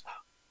client's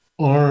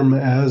arm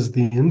as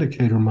the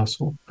indicator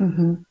muscle.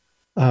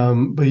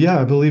 But yeah,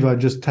 I believe I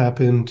just tap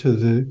into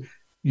the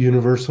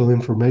universal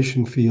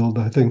information field.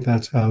 I think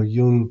that's how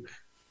Jung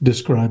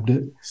described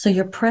it. So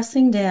you're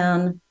pressing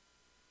down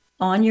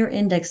on your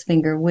index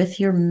finger with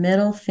your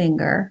middle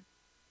finger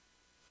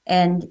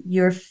and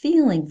you're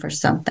feeling for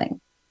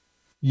something.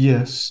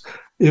 Yes.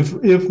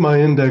 If my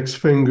index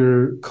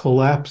finger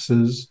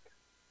collapses,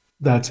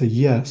 that's a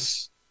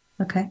yes.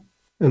 Okay.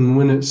 And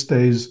when it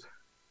stays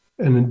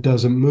and it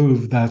doesn't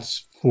move,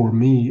 that's for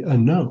me a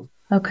no.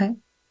 Okay.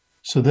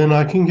 So then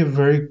I can give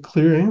very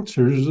clear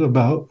answers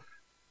about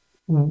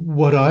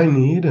what I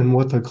need and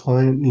what the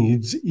client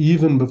needs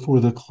even before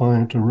the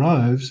client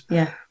arrives.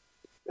 Yeah.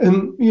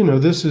 And, you know,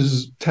 this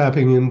is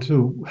tapping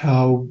into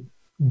how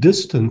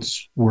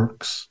distance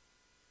works.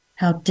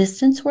 How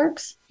distance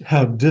works?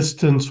 How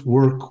distance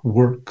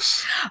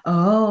works.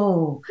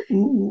 Oh.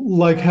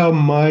 Like how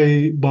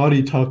my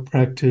body talk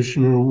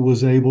practitioner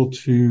was able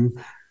to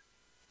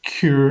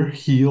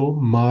heal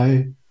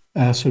my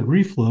acid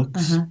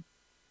reflux.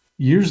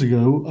 Years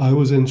ago, I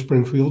was in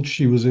Springfield.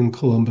 She was in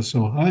Columbus,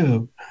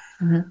 Ohio.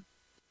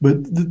 But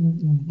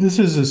this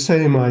is the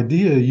same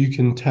idea. You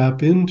can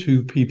tap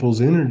into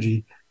people's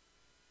energy.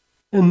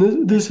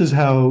 And this is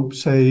how,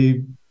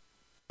 say,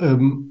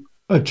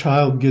 a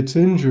child gets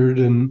injured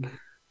and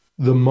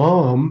the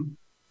mom,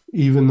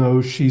 even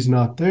though she's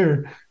not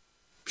there,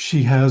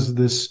 she has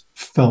this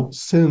felt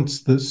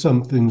sense that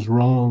something's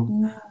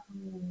wrong.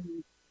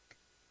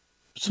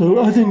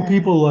 So I think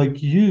people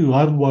like you,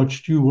 I've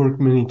watched you work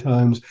many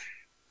times,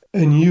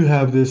 and you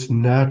have this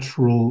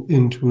natural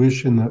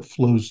intuition that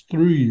flows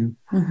through you.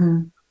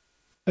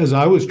 As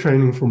I was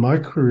training for my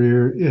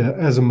career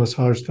as a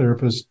massage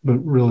therapist, but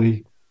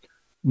really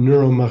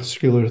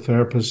neuromuscular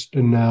therapist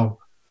and now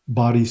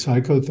body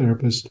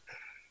psychotherapist,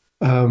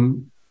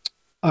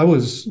 I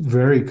was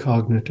very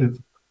cognitive.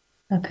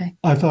 Okay.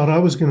 I thought I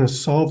was going to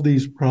solve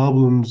these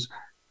problems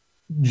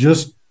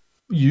just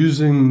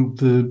using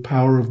the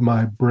power of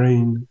my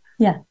brain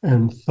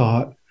and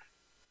thought.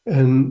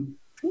 And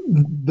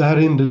that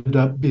ended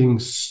up being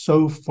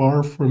so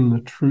far from the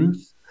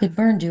truth. It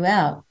burned you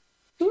out.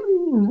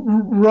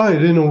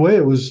 Right. In a way,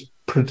 it was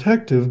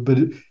protective, but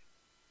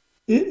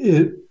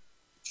it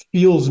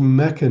feels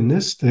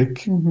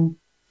mechanistic,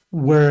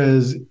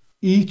 whereas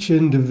each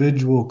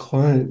individual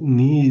client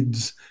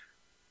needs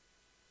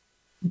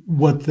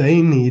what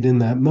they need in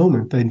that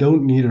moment. They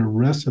don't need a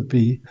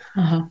recipe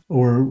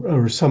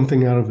or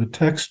something out of a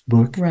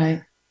textbook.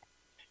 Right.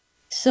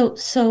 So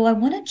I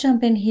want to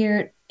jump in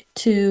here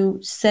to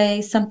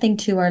say something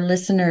to our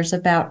listeners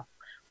about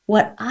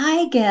what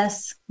I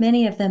guess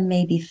many of them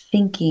may be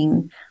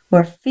thinking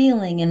or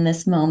feeling in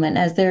this moment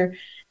as they're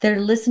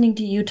listening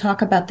to you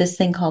talk about this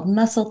thing called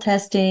muscle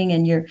testing,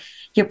 and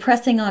you're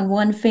pressing on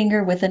one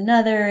finger with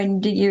another,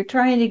 and you're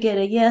trying to get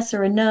a yes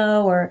or a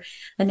no or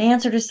an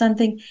answer to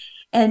something.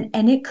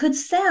 And it could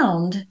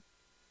sound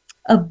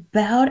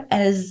about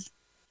as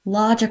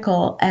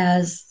logical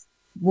as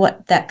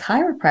what that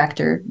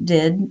chiropractor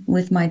did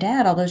with my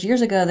dad all those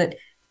years ago that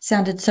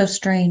sounded so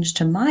strange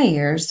to my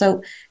ears,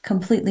 so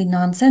completely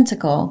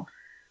nonsensical.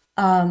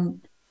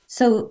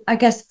 So I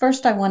guess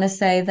first I want to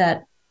say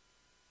that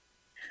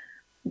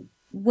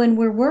when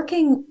we're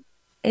working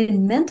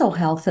in mental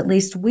health, at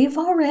least, we've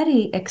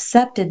already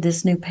accepted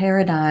this new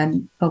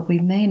paradigm, but we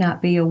may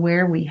not be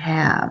aware we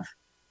have.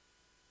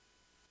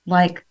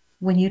 Like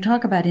when you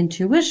talk about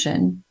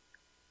intuition,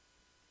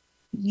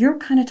 you're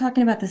kind of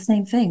talking about the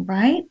same thing,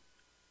 right?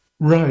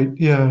 Right.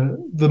 Yeah.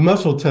 The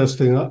muscle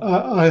testing,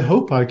 I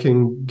hope I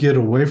can get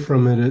away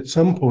from it at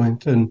some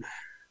point and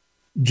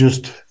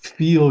just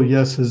feel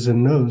yeses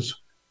and nos.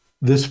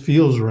 This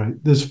feels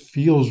right. This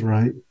feels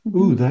right.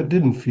 Ooh, that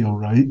didn't feel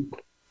right.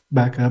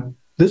 Back up.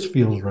 This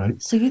feels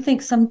right. So you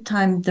think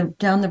sometime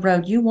down the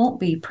road, you won't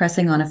be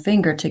pressing on a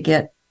finger to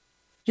get,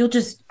 you'll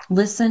just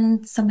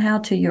listen somehow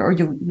to or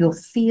you'll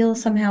feel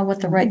somehow what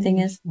the right thing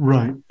is?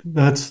 Right.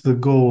 That's the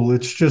goal.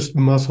 It's just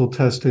muscle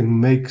testing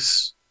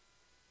makes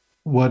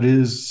what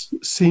is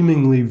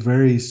seemingly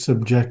very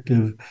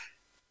subjective,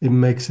 it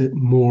makes it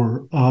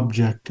more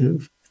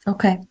objective.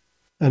 Okay.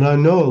 And I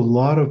know a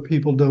lot of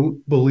people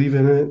don't believe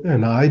in it,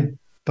 and I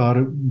thought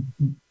it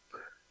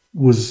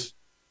was,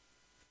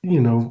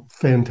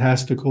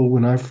 fantastical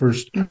when I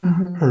first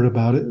heard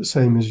about it,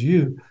 same as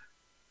you.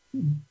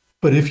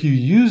 But if you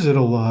use it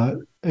a lot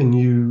and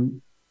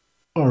you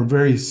are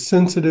very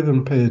sensitive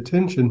and pay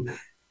attention,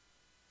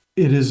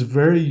 it is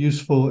very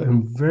useful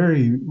and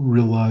very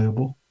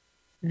reliable.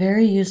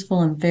 Very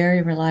useful and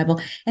very reliable.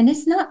 And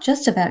it's not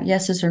just about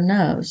yeses or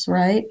nos,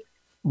 right?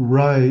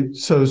 Right.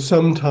 So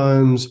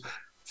sometimes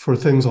for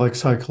things like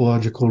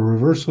psychological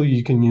reversal,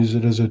 you can use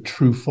it as a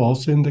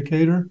true-false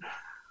indicator.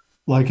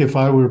 Like if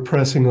I were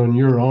pressing on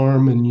your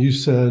arm and you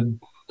said,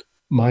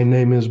 my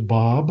name is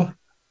Bob,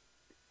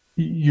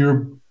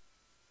 your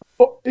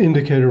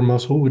indicator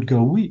muscle would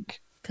go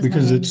weak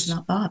because it's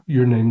not Bob.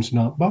 Your name's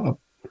not Bob.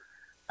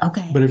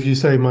 Okay. But if you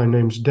say my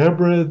name's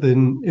Deborah,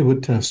 then it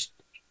would test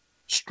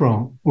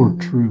strong or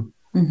true.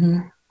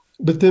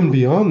 But then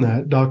beyond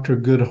that, Dr.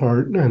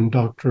 Goodhart and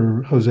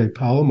Dr. Jose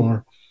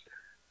Palomar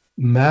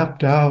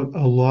mapped out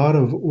a lot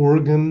of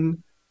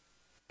organ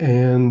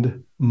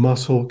and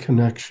muscle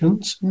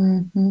connections.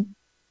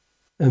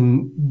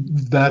 And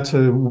that's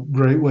a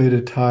great way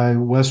to tie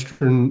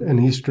Western and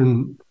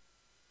Eastern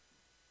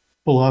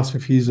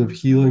philosophies of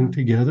healing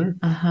together.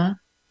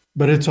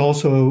 But it's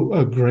also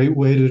a great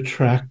way to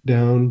track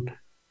down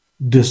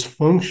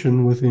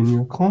dysfunction within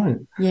your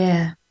client.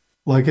 Yeah.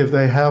 Like if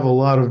they have a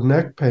lot of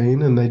neck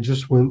pain and they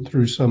just went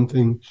through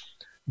something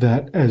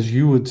that, as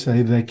you would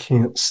say, they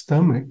can't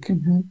stomach.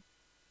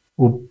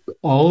 Well,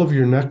 all of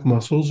your neck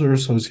muscles are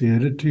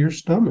associated to your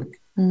stomach.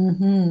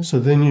 So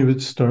then you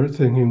would start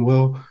thinking,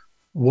 well,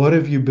 what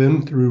have you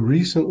been through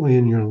recently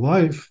in your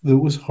life that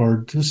was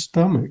hard to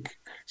stomach?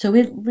 So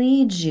it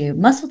leads you,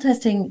 muscle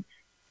testing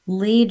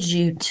leads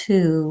you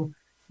to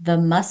the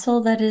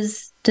muscle that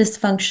is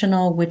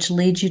dysfunctional, which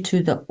leads you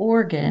to the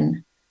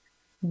organ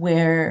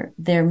where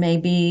there may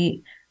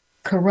be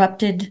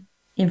corrupted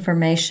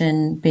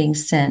information being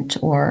sent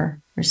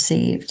or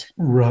received.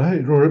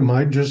 Right. Or it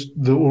might just,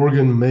 the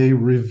organ may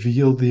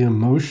reveal the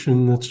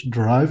emotion that's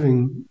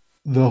driving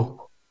the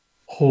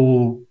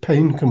whole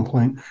pain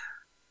complaint.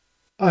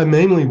 I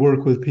mainly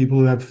work with people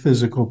who have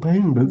physical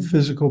pain, but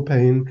physical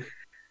pain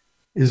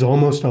is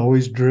almost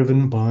always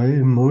driven by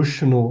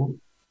emotional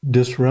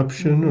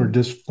disruption or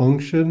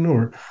dysfunction,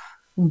 or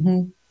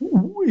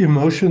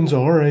emotions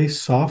are a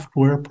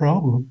software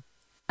problem.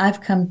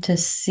 I've come to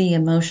see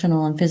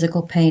emotional and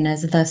physical pain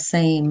as the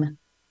same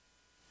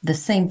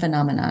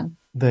phenomenon.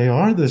 They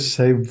are the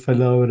same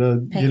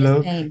phenomenon. Pain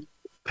is pain.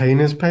 Pain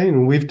is pain.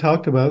 And we've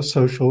talked about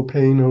social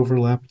pain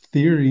overlap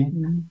theory,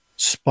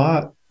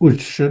 SPOT,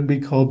 which should be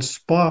called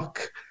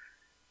SPOC,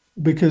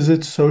 because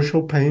it's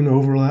social pain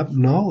overlap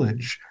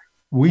knowledge.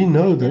 We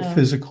know that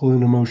physical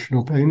and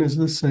emotional pain is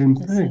the same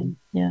thing.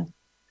 Yeah.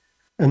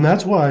 And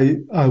that's why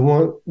I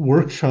want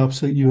workshops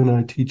that you and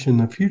I teach in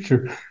the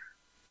future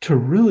to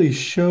really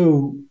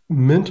show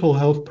mental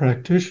health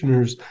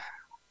practitioners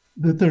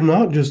that they're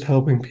not just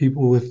helping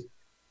people with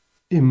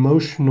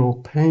emotional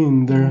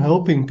pain, they're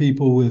helping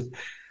people with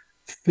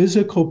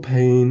physical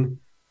pain,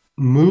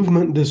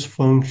 movement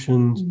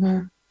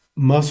dysfunctions,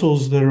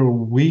 muscles that are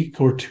weak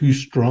or too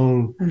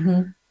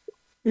strong.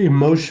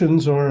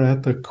 Emotions are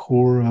at the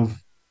core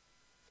of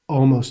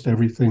almost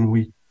everything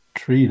we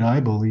treat, I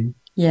believe.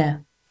 Yeah.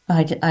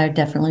 I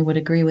definitely would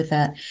agree with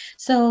that.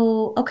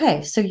 So,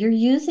 okay, so you're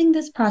using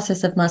this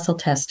process of muscle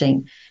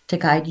testing to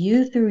guide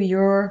you through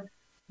your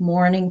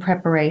morning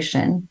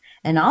preparation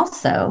and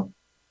also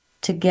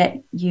to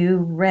get you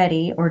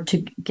ready or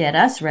to get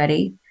us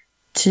ready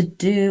to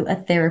do a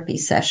therapy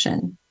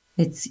session.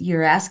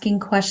 You're asking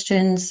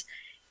questions,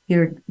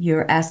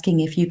 you're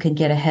asking if you can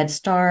get a head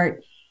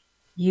start.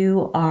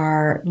 You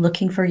are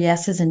looking for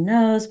yeses and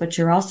nos, but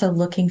you're also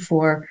looking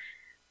for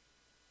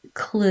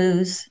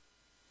clues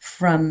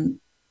from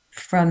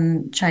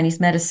Chinese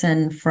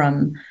medicine,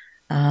 from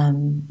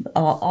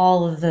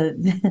all of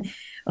the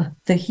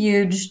the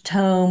huge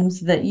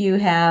tomes that you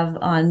have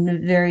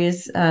on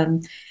various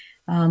parts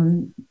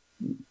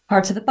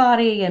of the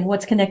body and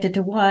what's connected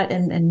to what,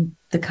 and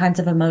the kinds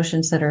of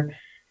emotions that are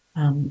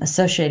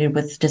associated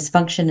with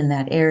dysfunction in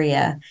that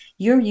area.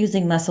 You're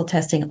using muscle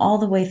testing all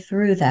the way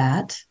through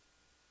that.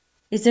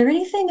 Is there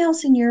anything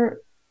else in your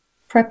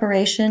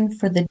preparation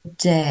for the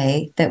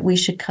day that we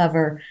should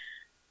cover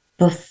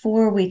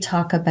before we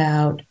talk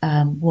about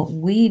what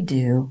we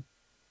do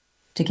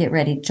to get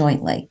ready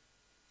jointly?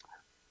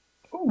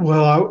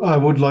 Well, I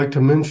would like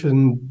to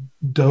mention,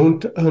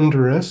 don't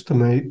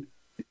underestimate,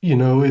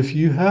 if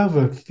you have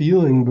a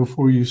feeling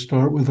before you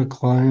start with a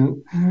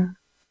client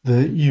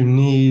that you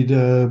need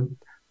a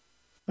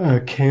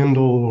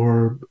candle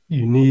or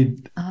you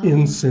need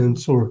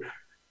incense, or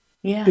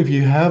if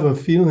you have a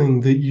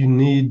feeling that you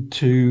need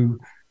to,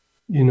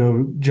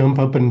 jump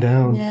up and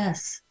down.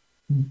 Yes.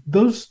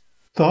 Those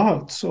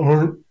thoughts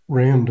aren't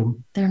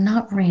random. They're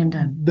not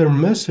random. They're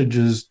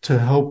messages to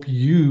help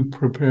you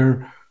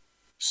prepare.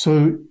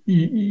 So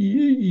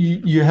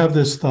you have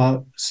this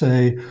thought,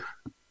 say,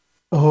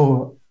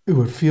 oh, it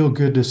would feel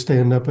good to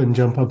stand up and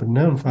jump up and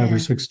down 5 or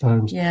 6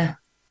 times. Yeah.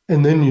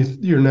 And then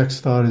your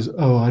next thought is,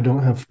 oh, I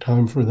don't have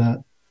time for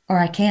that. Or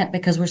I can't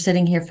because we're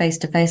sitting here face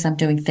to face. I'm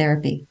doing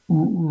therapy.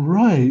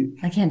 Right.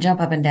 I can't jump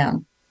up and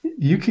down.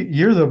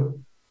 You're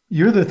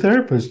the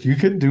therapist. You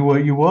can do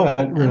what you want,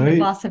 right? I'm the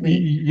boss of me.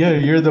 Yeah,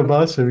 you're the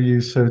boss of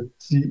you. So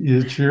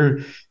it's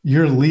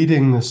you're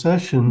leading the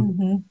session.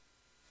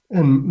 Mm-hmm.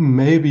 And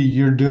maybe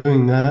you're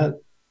doing that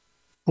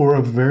for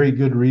a very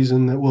good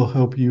reason that will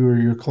help you or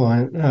your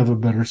client have a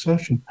better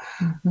session.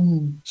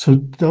 Mm-hmm. So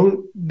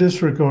don't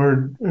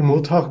disregard, and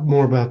we'll talk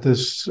more about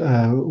this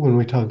when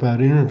we talk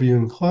about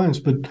interviewing clients,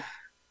 but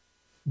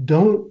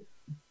don't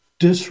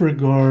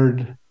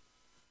disregard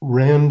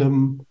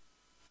random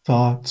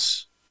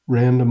thoughts,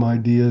 random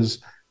ideas.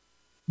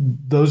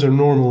 Those are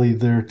normally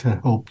there to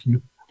help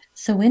you.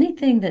 So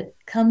anything that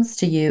comes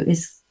to you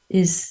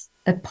is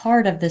a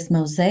part of this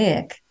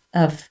mosaic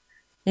of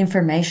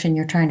information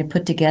you're trying to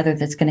put together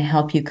that's going to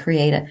help you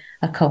create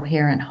a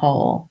coherent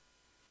whole.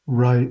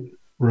 Right.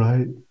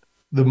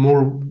 The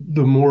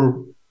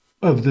more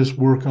of this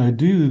work I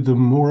do, the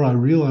more I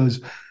realize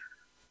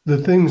the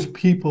things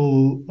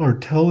people are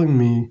telling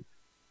me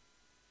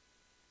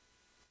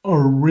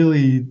are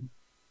really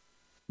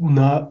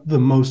not the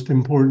most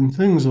important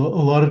things. A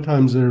lot of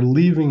times they're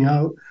leaving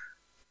out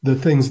the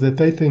things that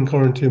they think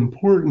aren't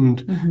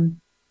important. Mm-hmm.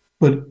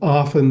 But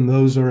often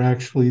those are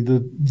actually the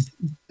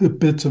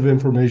bits of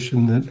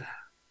information that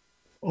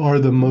are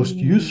the most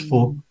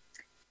useful.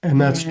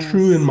 And that's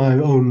true in my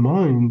own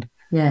mind.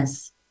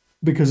 Yes.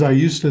 Because I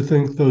used to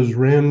think those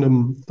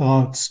random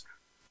thoughts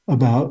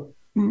about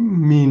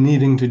me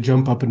needing to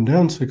jump up and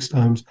down 6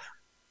 times,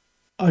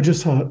 I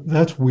just thought,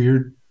 that's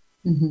weird.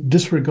 Mm-hmm.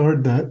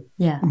 Disregard that.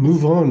 Yeah.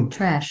 Move on.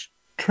 Trash.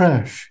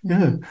 Mm-hmm.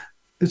 Yeah.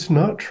 It's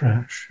not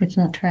trash. It's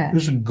not trash.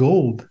 It's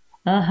gold.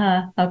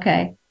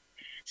 Okay.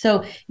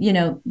 So,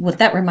 what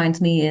that reminds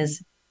me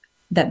is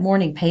that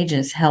morning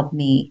pages help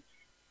me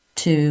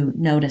to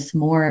notice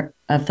more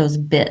of those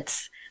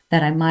bits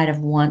that I might have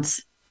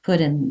once put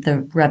in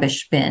the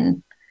rubbish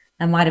bin.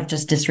 I might have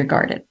just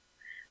disregarded.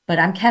 But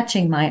I'm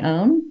catching my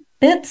own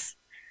bits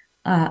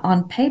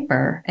on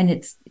paper, and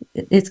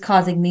it's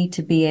causing me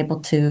to be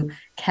able to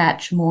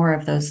catch more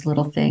of those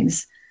little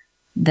things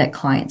that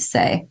clients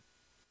say.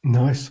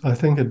 Nice. I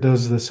think it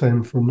does the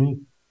same for me.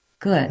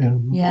 Good.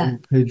 Yeah.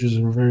 Pages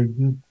are very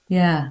good.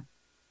 Yeah.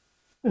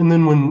 And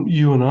then when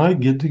you and I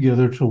get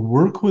together to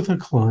work with a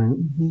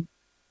client,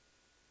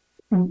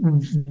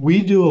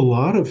 we do a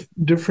lot of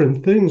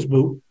different things,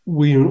 but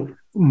we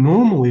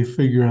normally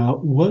figure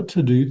out what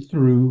to do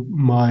through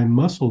my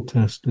muscle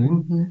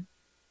testing. Mm-hmm.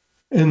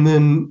 And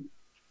then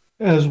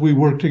as we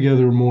work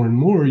together more and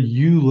more,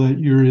 you let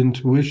your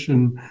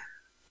intuition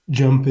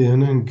jump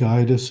in and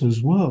guide us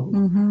as well.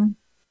 Mm-hmm.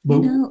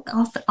 But,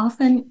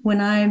 often when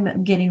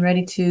I'm getting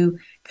ready to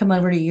come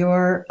over to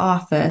your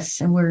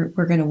office and we're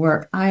going to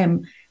work, I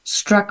am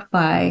struck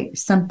by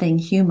something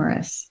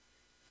humorous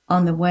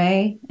on the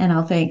way, and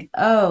I'll think,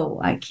 oh,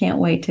 I can't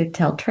wait to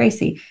tell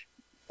Tracy.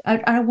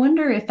 I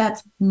wonder if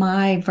that's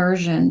my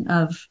version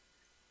of,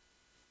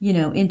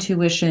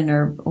 intuition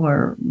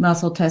or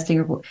muscle testing,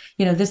 or,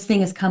 this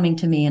thing is coming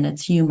to me and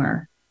it's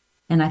humor,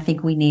 and I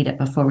think we need it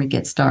before we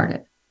get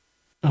started.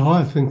 Oh,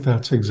 I think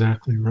that's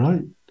exactly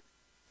right.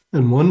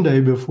 And one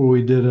day before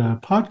we did a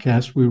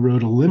podcast, we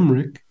wrote a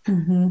limerick.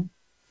 Mm-hmm.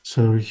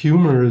 So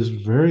humor is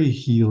very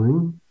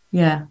healing.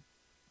 Yeah.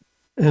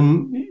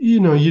 And, you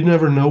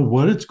never know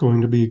what it's going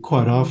to be.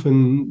 Quite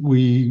often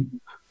we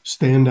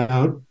stand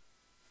out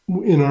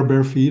in our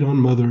bare feet on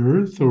Mother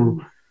Earth, or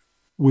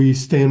we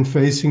stand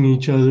facing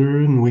each other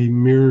and we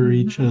mirror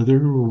each other,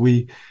 or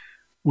we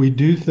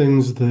do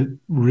things that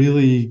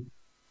really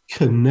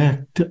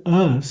connect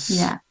us.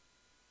 Yeah.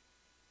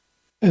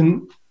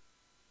 And,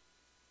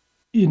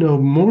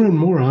 more and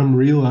more I'm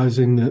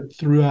realizing that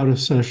throughout a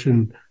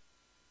session,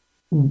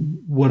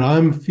 what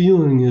I'm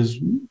feeling is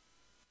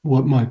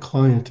what my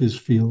client is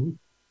feeling.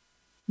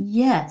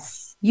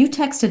 Yes. You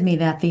texted me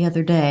that the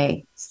other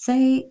day.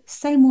 Say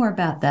more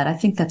about that. I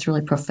think that's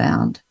really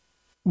profound.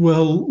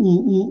 Well,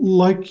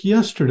 like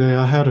yesterday,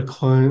 I had a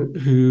client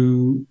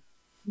who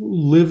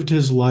lived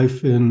his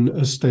life in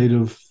a state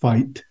of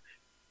fight.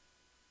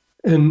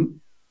 And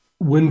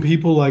when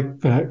people like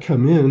that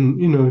come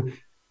in,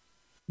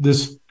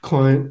 this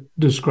client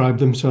described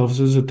themselves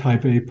as a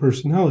type A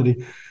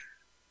personality.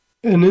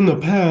 And in the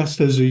past,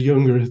 as a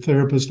younger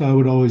therapist, I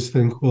would always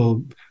think,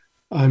 well,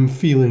 I'm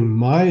feeling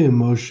my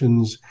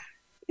emotions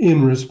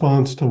in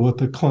response to what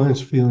the client's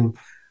feeling.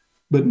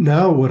 But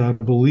now what I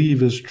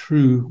believe is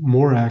true,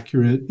 more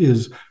accurate,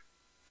 is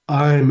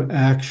I'm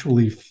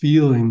actually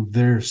feeling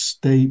their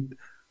state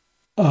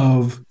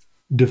of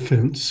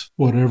defense,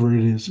 whatever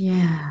it is.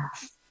 Yeah.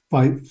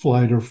 Fight,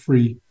 flight, or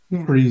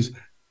freeze.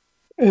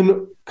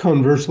 And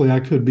conversely,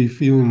 I could be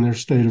feeling their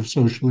state of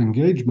social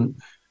engagement.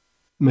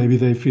 Maybe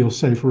they feel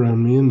safe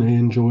around me and they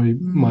enjoy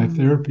my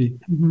therapy.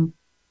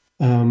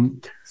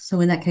 So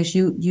in that case,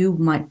 you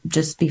might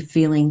just be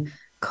feeling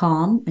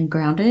calm and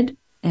grounded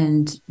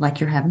and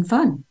like you're having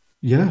fun.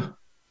 Yeah.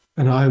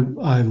 And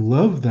I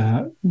love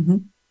that.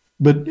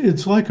 But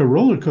it's like a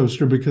roller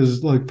coaster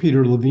because, like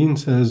Peter Levine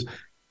says,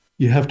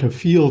 you have to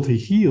feel to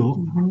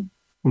heal.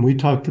 And we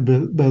talked a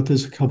bit about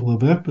this a couple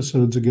of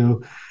episodes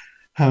ago,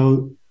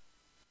 how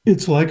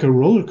it's like a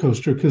roller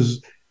coaster,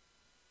 because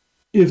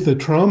if the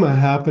trauma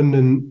happened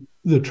and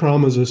the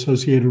trauma is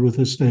associated with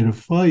a state of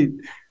fight,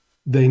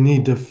 they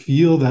need to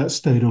feel that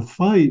state of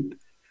fight.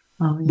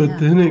 Oh, yeah. But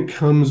then it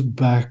comes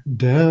back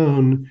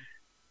down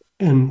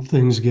and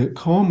things get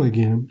calm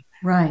again.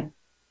 Right.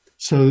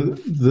 So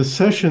the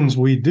sessions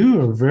we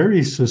do are very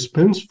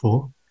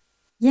suspenseful.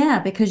 Yeah,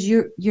 because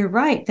you're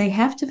right. They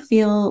have to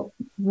feel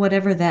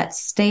whatever that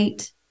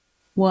state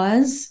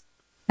was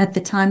at the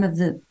time of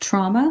the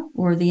trauma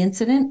or the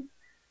incident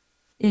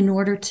in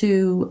order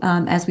to,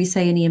 as we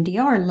say in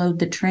EMDR, load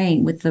the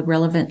train with the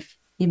relevant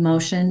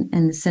emotion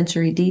and the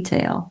sensory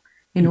detail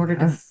in order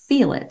to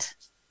feel it.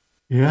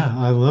 Yeah,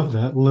 I love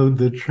that. Load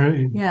the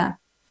train. Yeah.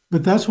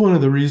 But that's one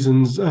of the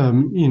reasons,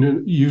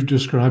 you've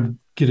described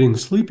getting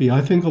sleepy.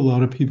 I think a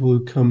lot of people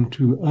who come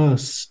to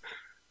us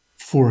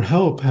for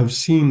help have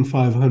seen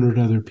 500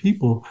 other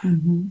people.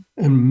 And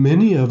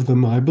many of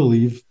them, I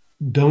believe,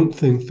 don't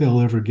think they'll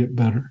ever get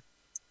better.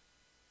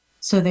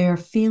 So they're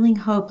feeling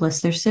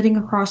hopeless. They're sitting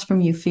across from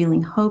you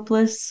feeling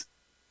hopeless,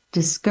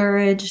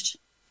 discouraged,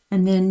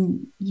 and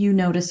then you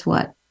notice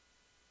what?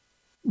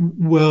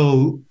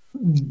 Well,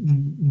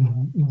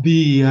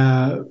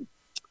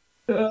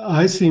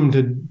 I seem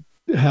to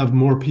have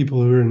more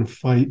people who are in a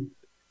fight,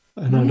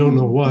 and I don't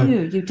know why.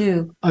 You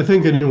do. I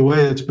think in a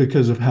way it's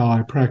because of how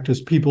I practice.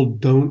 People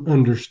don't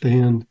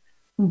understand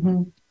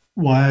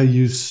why I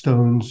use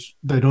stones.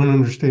 They don't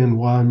understand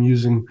why I'm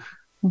using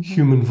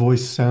human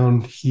voice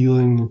sound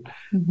healing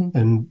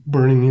and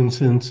burning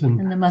incense.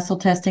 And the muscle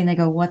testing, they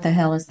go, what the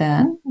hell is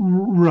that?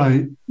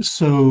 Right.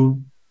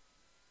 So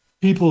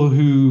people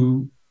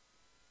who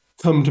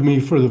come to me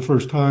for the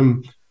first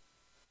time,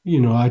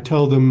 I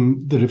tell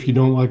them that if you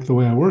don't like the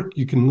way I work,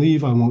 you can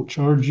leave. I won't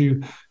charge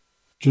you.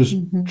 Just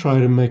try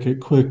to make it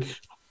quick.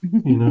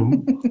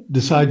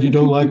 Decide you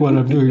don't like what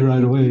I'm doing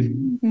right away.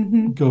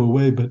 Go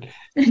away. But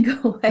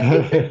go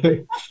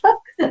away.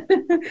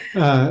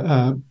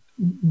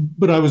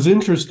 But I was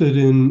interested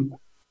in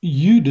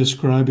you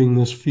describing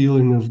this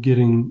feeling of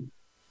getting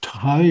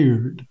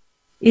tired.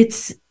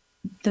 It's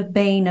the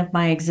bane of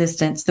my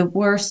existence, the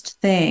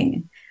worst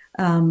thing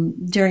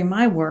during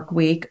my work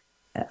week,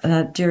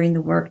 during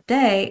the work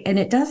day. And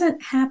it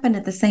doesn't happen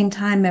at the same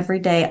time every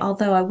day.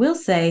 Although I will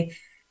say,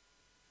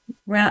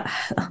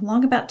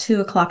 along about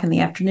 2:00 in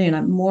the afternoon,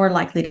 I'm more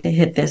likely to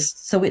hit this.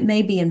 So it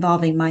may be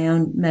involving my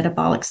own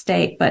metabolic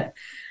state, but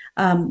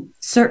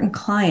certain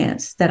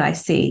clients that I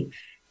see,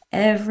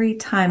 every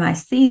time I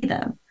see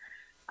them,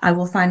 I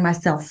will find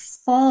myself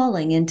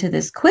falling into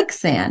this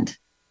quicksand.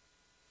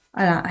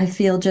 I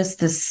feel just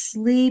the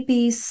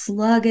sleepy,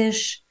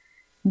 sluggish,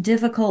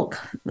 difficult,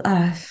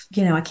 I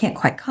can't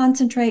quite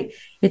concentrate.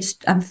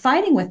 I'm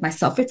fighting with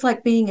myself. It's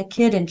like being a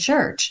kid in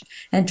church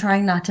and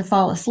trying not to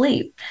fall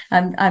asleep.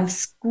 I'm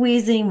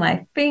squeezing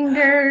my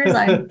fingers.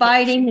 I'm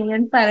biting the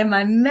inside of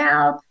my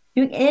mouth,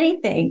 doing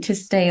anything to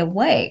stay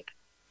awake.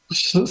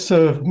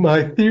 So if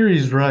my theory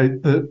is right,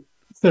 that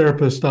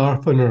therapists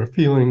often are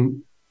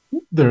feeling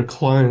their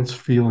clients'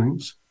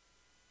 feelings,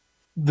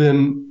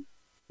 then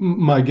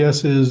my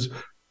guess is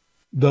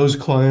those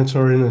clients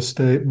are in a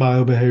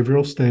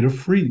biobehavioral state of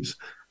freeze.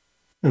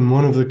 And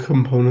one of the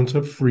components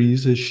of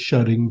freeze is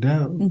shutting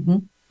down.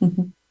 Mm-hmm.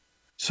 Mm-hmm.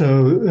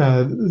 So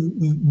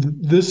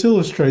this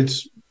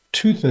illustrates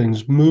two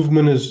things.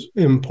 Movement is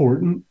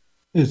important.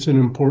 It's an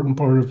important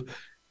part of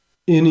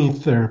any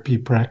therapy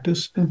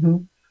practice. Mm-hmm.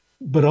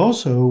 But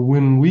also,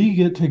 when we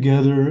get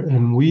together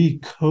and we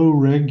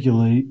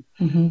co-regulate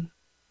mm-hmm.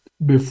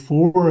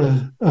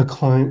 before a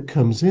client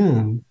comes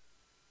in,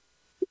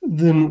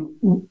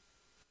 then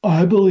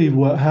I believe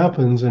what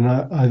happens, and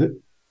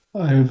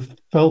I've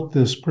felt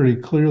this pretty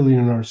clearly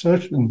in our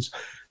sessions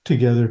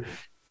together,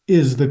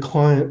 is the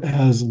client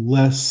has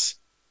less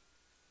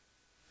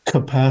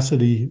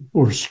capacity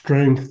or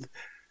strength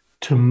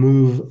to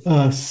move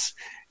us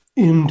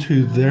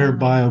into their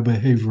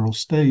biobehavioral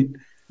state.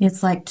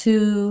 It's like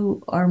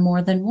two or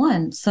more than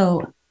one.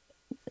 So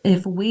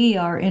if we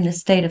are in a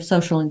state of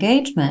social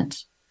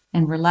engagement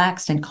and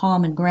relaxed and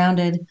calm and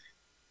grounded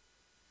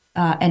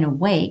and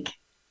awake,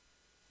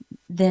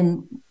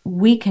 then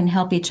we can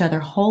help each other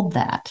hold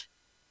that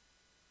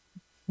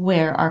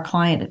where our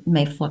client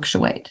may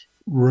fluctuate.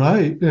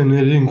 Right. And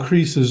it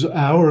increases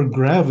our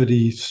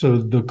gravity. So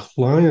the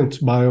client's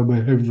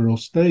biobehavioral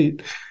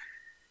state,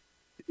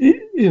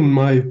 in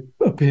my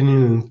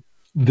opinion,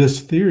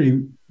 this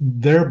theory,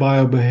 their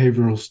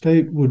biobehavioral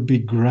state would be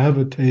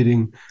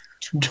gravitating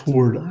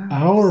toward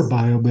our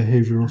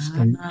biobehavioral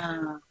state.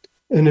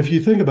 And if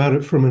you think about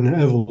it from an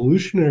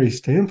evolutionary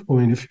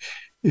standpoint,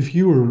 if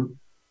you were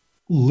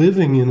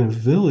living in a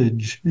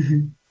village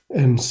mm-hmm.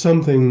 and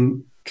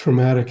something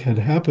traumatic had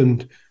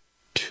happened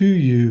to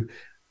you,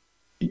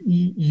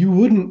 you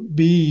wouldn't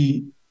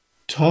be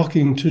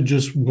talking to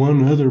just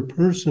one other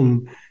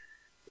person.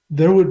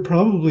 There would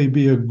probably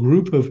be a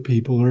group of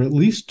people, or at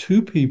least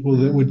two people,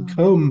 that would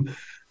come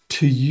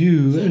to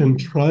you and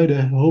try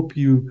to help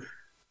you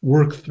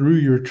work through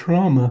your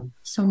trauma.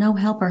 So no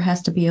helper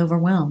has to be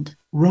overwhelmed.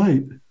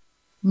 Right.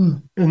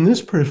 Mm. And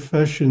this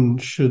profession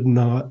should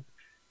not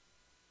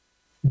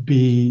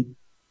be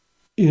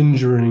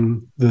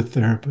injuring the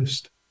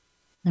therapist.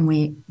 And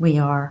we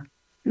are.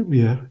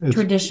 Yeah.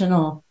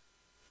 Traditional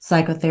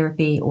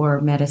psychotherapy or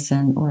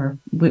medicine, or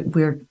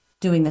we're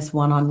doing this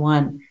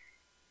one-on-one,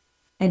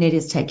 and it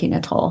is taking a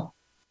toll.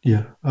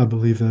 Yeah, I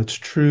believe that's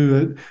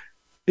true.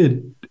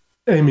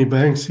 Amy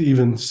Banks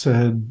even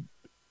said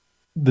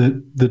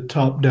that the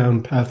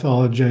top-down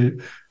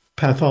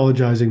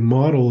pathologizing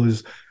model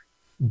is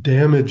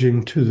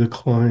damaging to the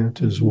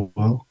client as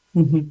well.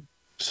 Mm-hmm.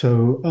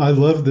 So I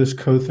love this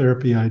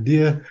co-therapy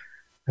idea,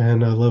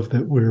 and I love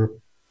that we're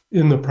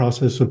in the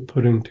process of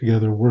putting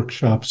together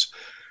workshops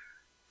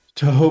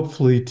to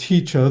hopefully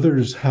teach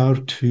others how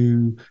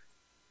to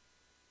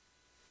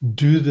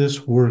do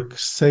this work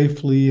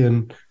safely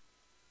and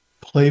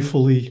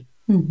playfully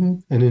mm-hmm.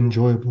 and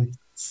enjoyably.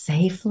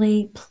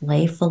 Safely,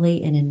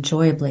 playfully, and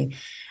enjoyably.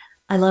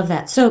 I love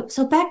that. So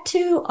back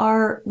to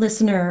our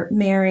listener,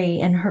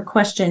 Mary, and her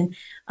question.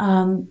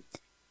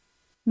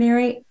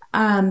 Mary,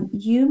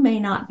 you may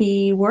not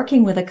be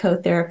working with a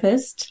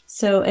co-therapist.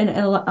 So, and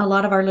a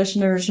lot of our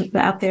listeners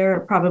out there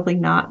are probably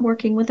not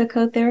working with a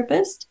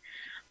co-therapist,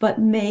 but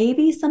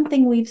maybe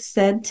something we've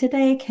said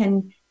today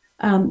can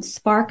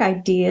spark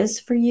ideas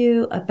for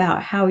you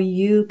about how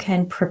you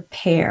can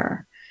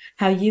prepare,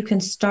 how you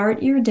can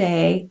start your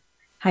day,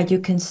 how you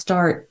can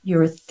start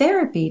your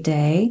therapy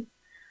day.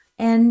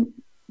 And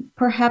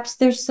perhaps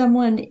there's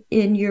someone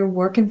in your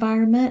work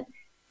environment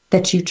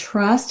that you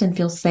trust and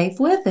feel safe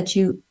with, that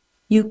you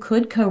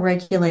could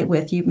co-regulate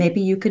with.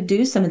 Maybe you could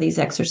do some of these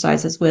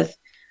exercises with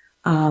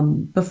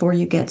before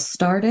you get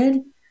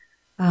started,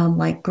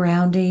 like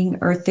grounding,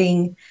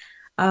 earthing.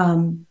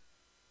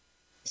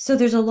 So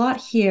there's a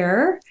lot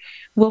here.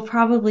 We'll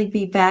probably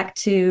be back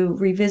to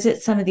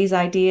revisit some of these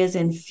ideas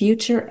in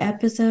future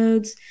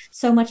episodes.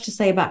 So much to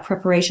say about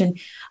preparation.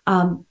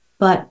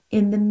 But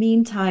in the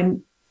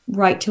meantime,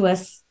 write to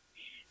us,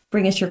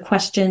 bring us your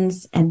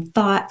questions and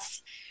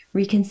thoughts,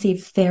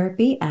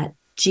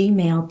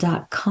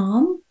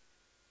 reconceivetherapy@gmail.com.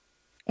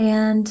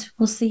 And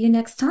we'll see you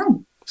next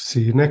time.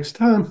 See you next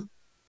time.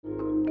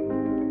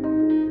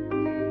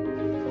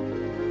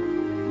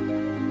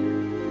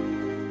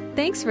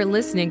 Thanks for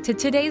listening to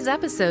today's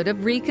episode of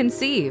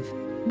Reconceive.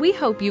 We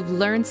hope you've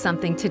learned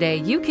something today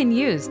you can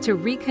use to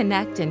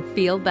reconnect and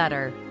feel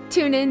better.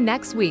 Tune in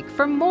next week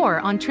for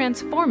more on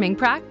transforming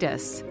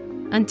practice.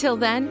 Until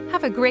then,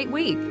 have a great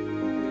week.